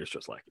Barker, Peter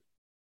Strzelecki.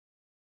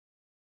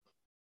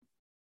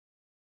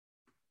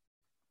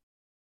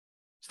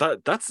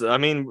 That's I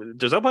mean,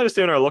 there's no point us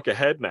doing our look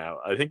ahead now.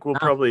 I think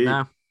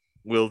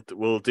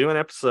we'll do an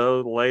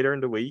episode later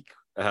in the week.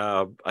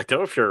 I don't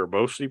know if you're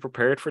emotionally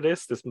prepared for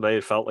this. This may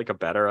have felt like a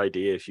better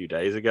idea a few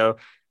days ago,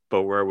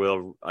 but where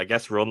we'll, I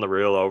guess, run the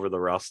rule over the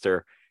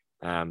roster,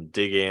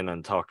 dig in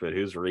and talk about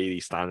who's really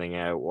standing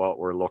out, what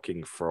we're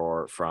looking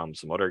for from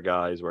some other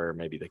guys, where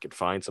maybe they could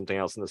find something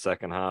else in the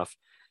second half.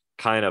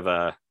 Kind of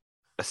a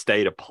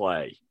state of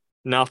play.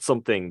 Not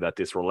something that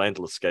this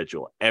relentless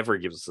schedule ever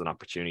gives us an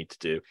opportunity to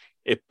do.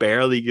 It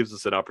barely gives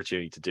us an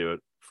opportunity to do it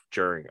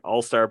during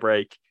All-Star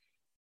break.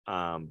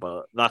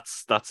 But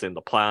that's in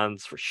the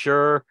plans for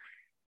sure.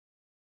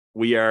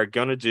 We are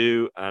going to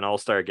do an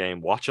All-Star game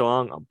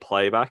watch-along on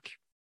playback.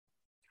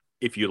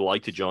 If you'd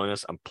like to join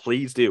us, and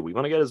please do. We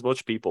want to get as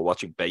much people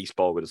watching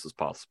baseball with us as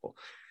possible.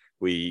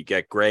 We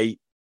get great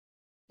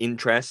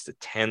interest,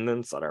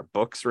 attendance at our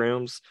Bucks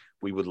rooms.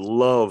 We would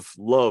love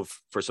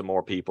for some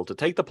more people to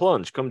take the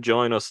plunge. Come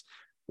join us,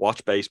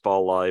 watch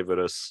baseball live with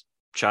us,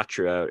 chat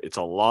throughout. It's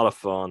a lot of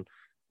fun.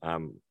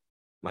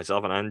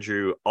 Myself and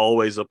Andrew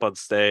always up on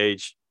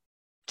stage.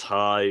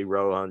 Ty,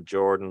 Rohan,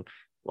 Jordan,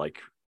 like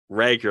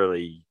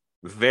regularly,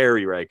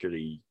 very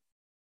regularly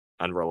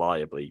and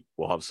reliably,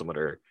 we'll have some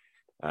other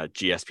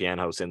GSPN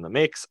hosts in the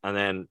mix. And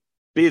then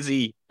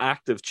busy,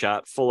 active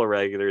chat full of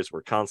regulars.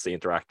 We're constantly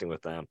interacting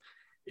with them.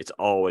 It's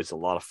always a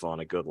lot of fun,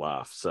 a good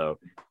laugh. So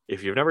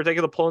if you've never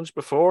taken the plunge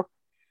before,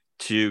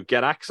 to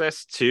get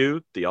access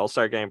to the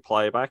All-Star Game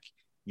playback,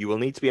 you will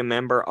need to be a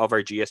member of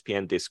our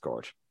GSPN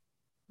Discord.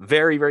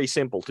 Very, very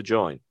simple to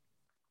join.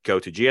 Go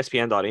to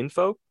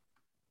gspn.info.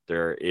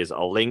 There is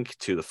a link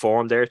to the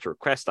form there to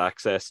request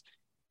access.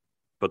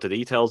 Put the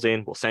details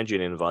in. We'll send you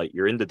an invite.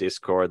 You're in the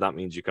Discord. That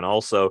means you can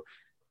also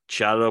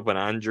chat it up with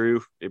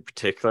Andrew in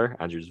particular.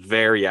 Andrew's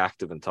very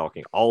active in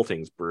talking all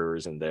things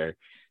Brewers in there.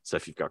 So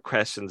if you've got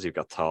questions, you've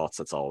got thoughts,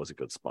 that's always a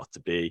good spot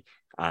to be.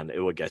 And it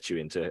will get you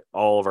into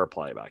all of our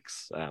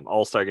playbacks.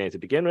 All-Star game to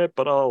begin with,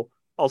 but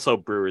also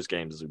Brewers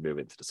games as we move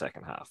into the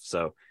second half.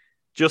 So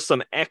just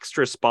some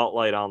extra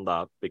spotlight on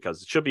that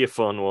because it should be a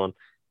fun one.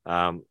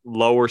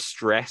 Lower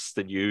stress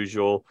than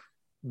usual.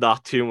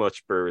 Not too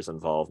much Brewers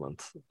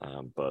involvement,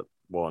 but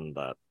one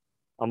that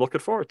I'm looking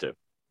forward to.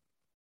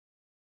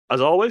 As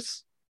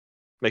always,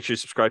 make sure you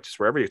subscribe to us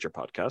wherever you get your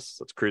podcasts.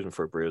 That's Cruising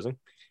for Bruising.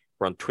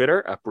 We're on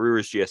Twitter at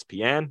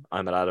BrewersGSPN.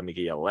 I'm at Adam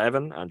McGee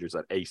 11. Andrew's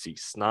at AC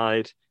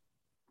Snide.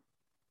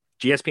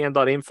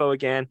 GSPN.info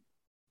again.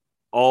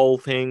 All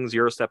things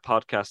Eurostep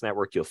Podcast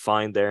Network you'll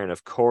find there. And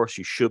of course,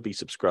 you should be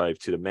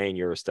subscribed to the main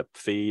Eurostep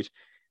feed.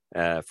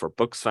 For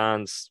Bucks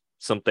fans,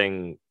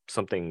 something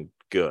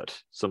good.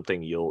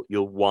 Something you'll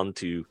want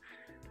to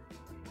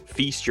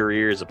feast your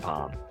ears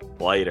upon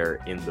later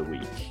in the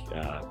week.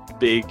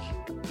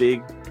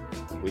 Big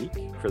week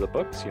for the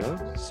books, you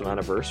know, some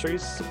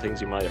anniversaries, some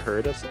things you might have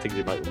heard of, some things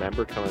you might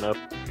remember coming up.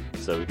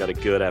 So we've got a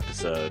good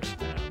episode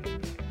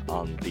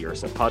on the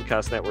Ursa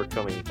Podcast Network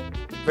coming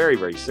very,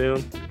 very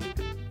soon.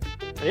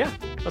 And yeah,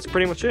 that's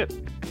pretty much it.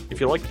 If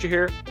you like what you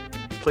hear,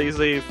 please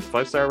leave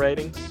 5-star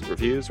ratings,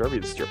 reviews, wherever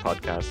you listen to your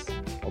podcasts.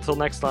 Until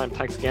next time,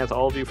 thanks again to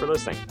all of you for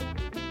listening.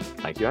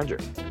 Thank you, Andrew.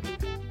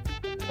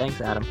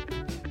 Thanks, Adam.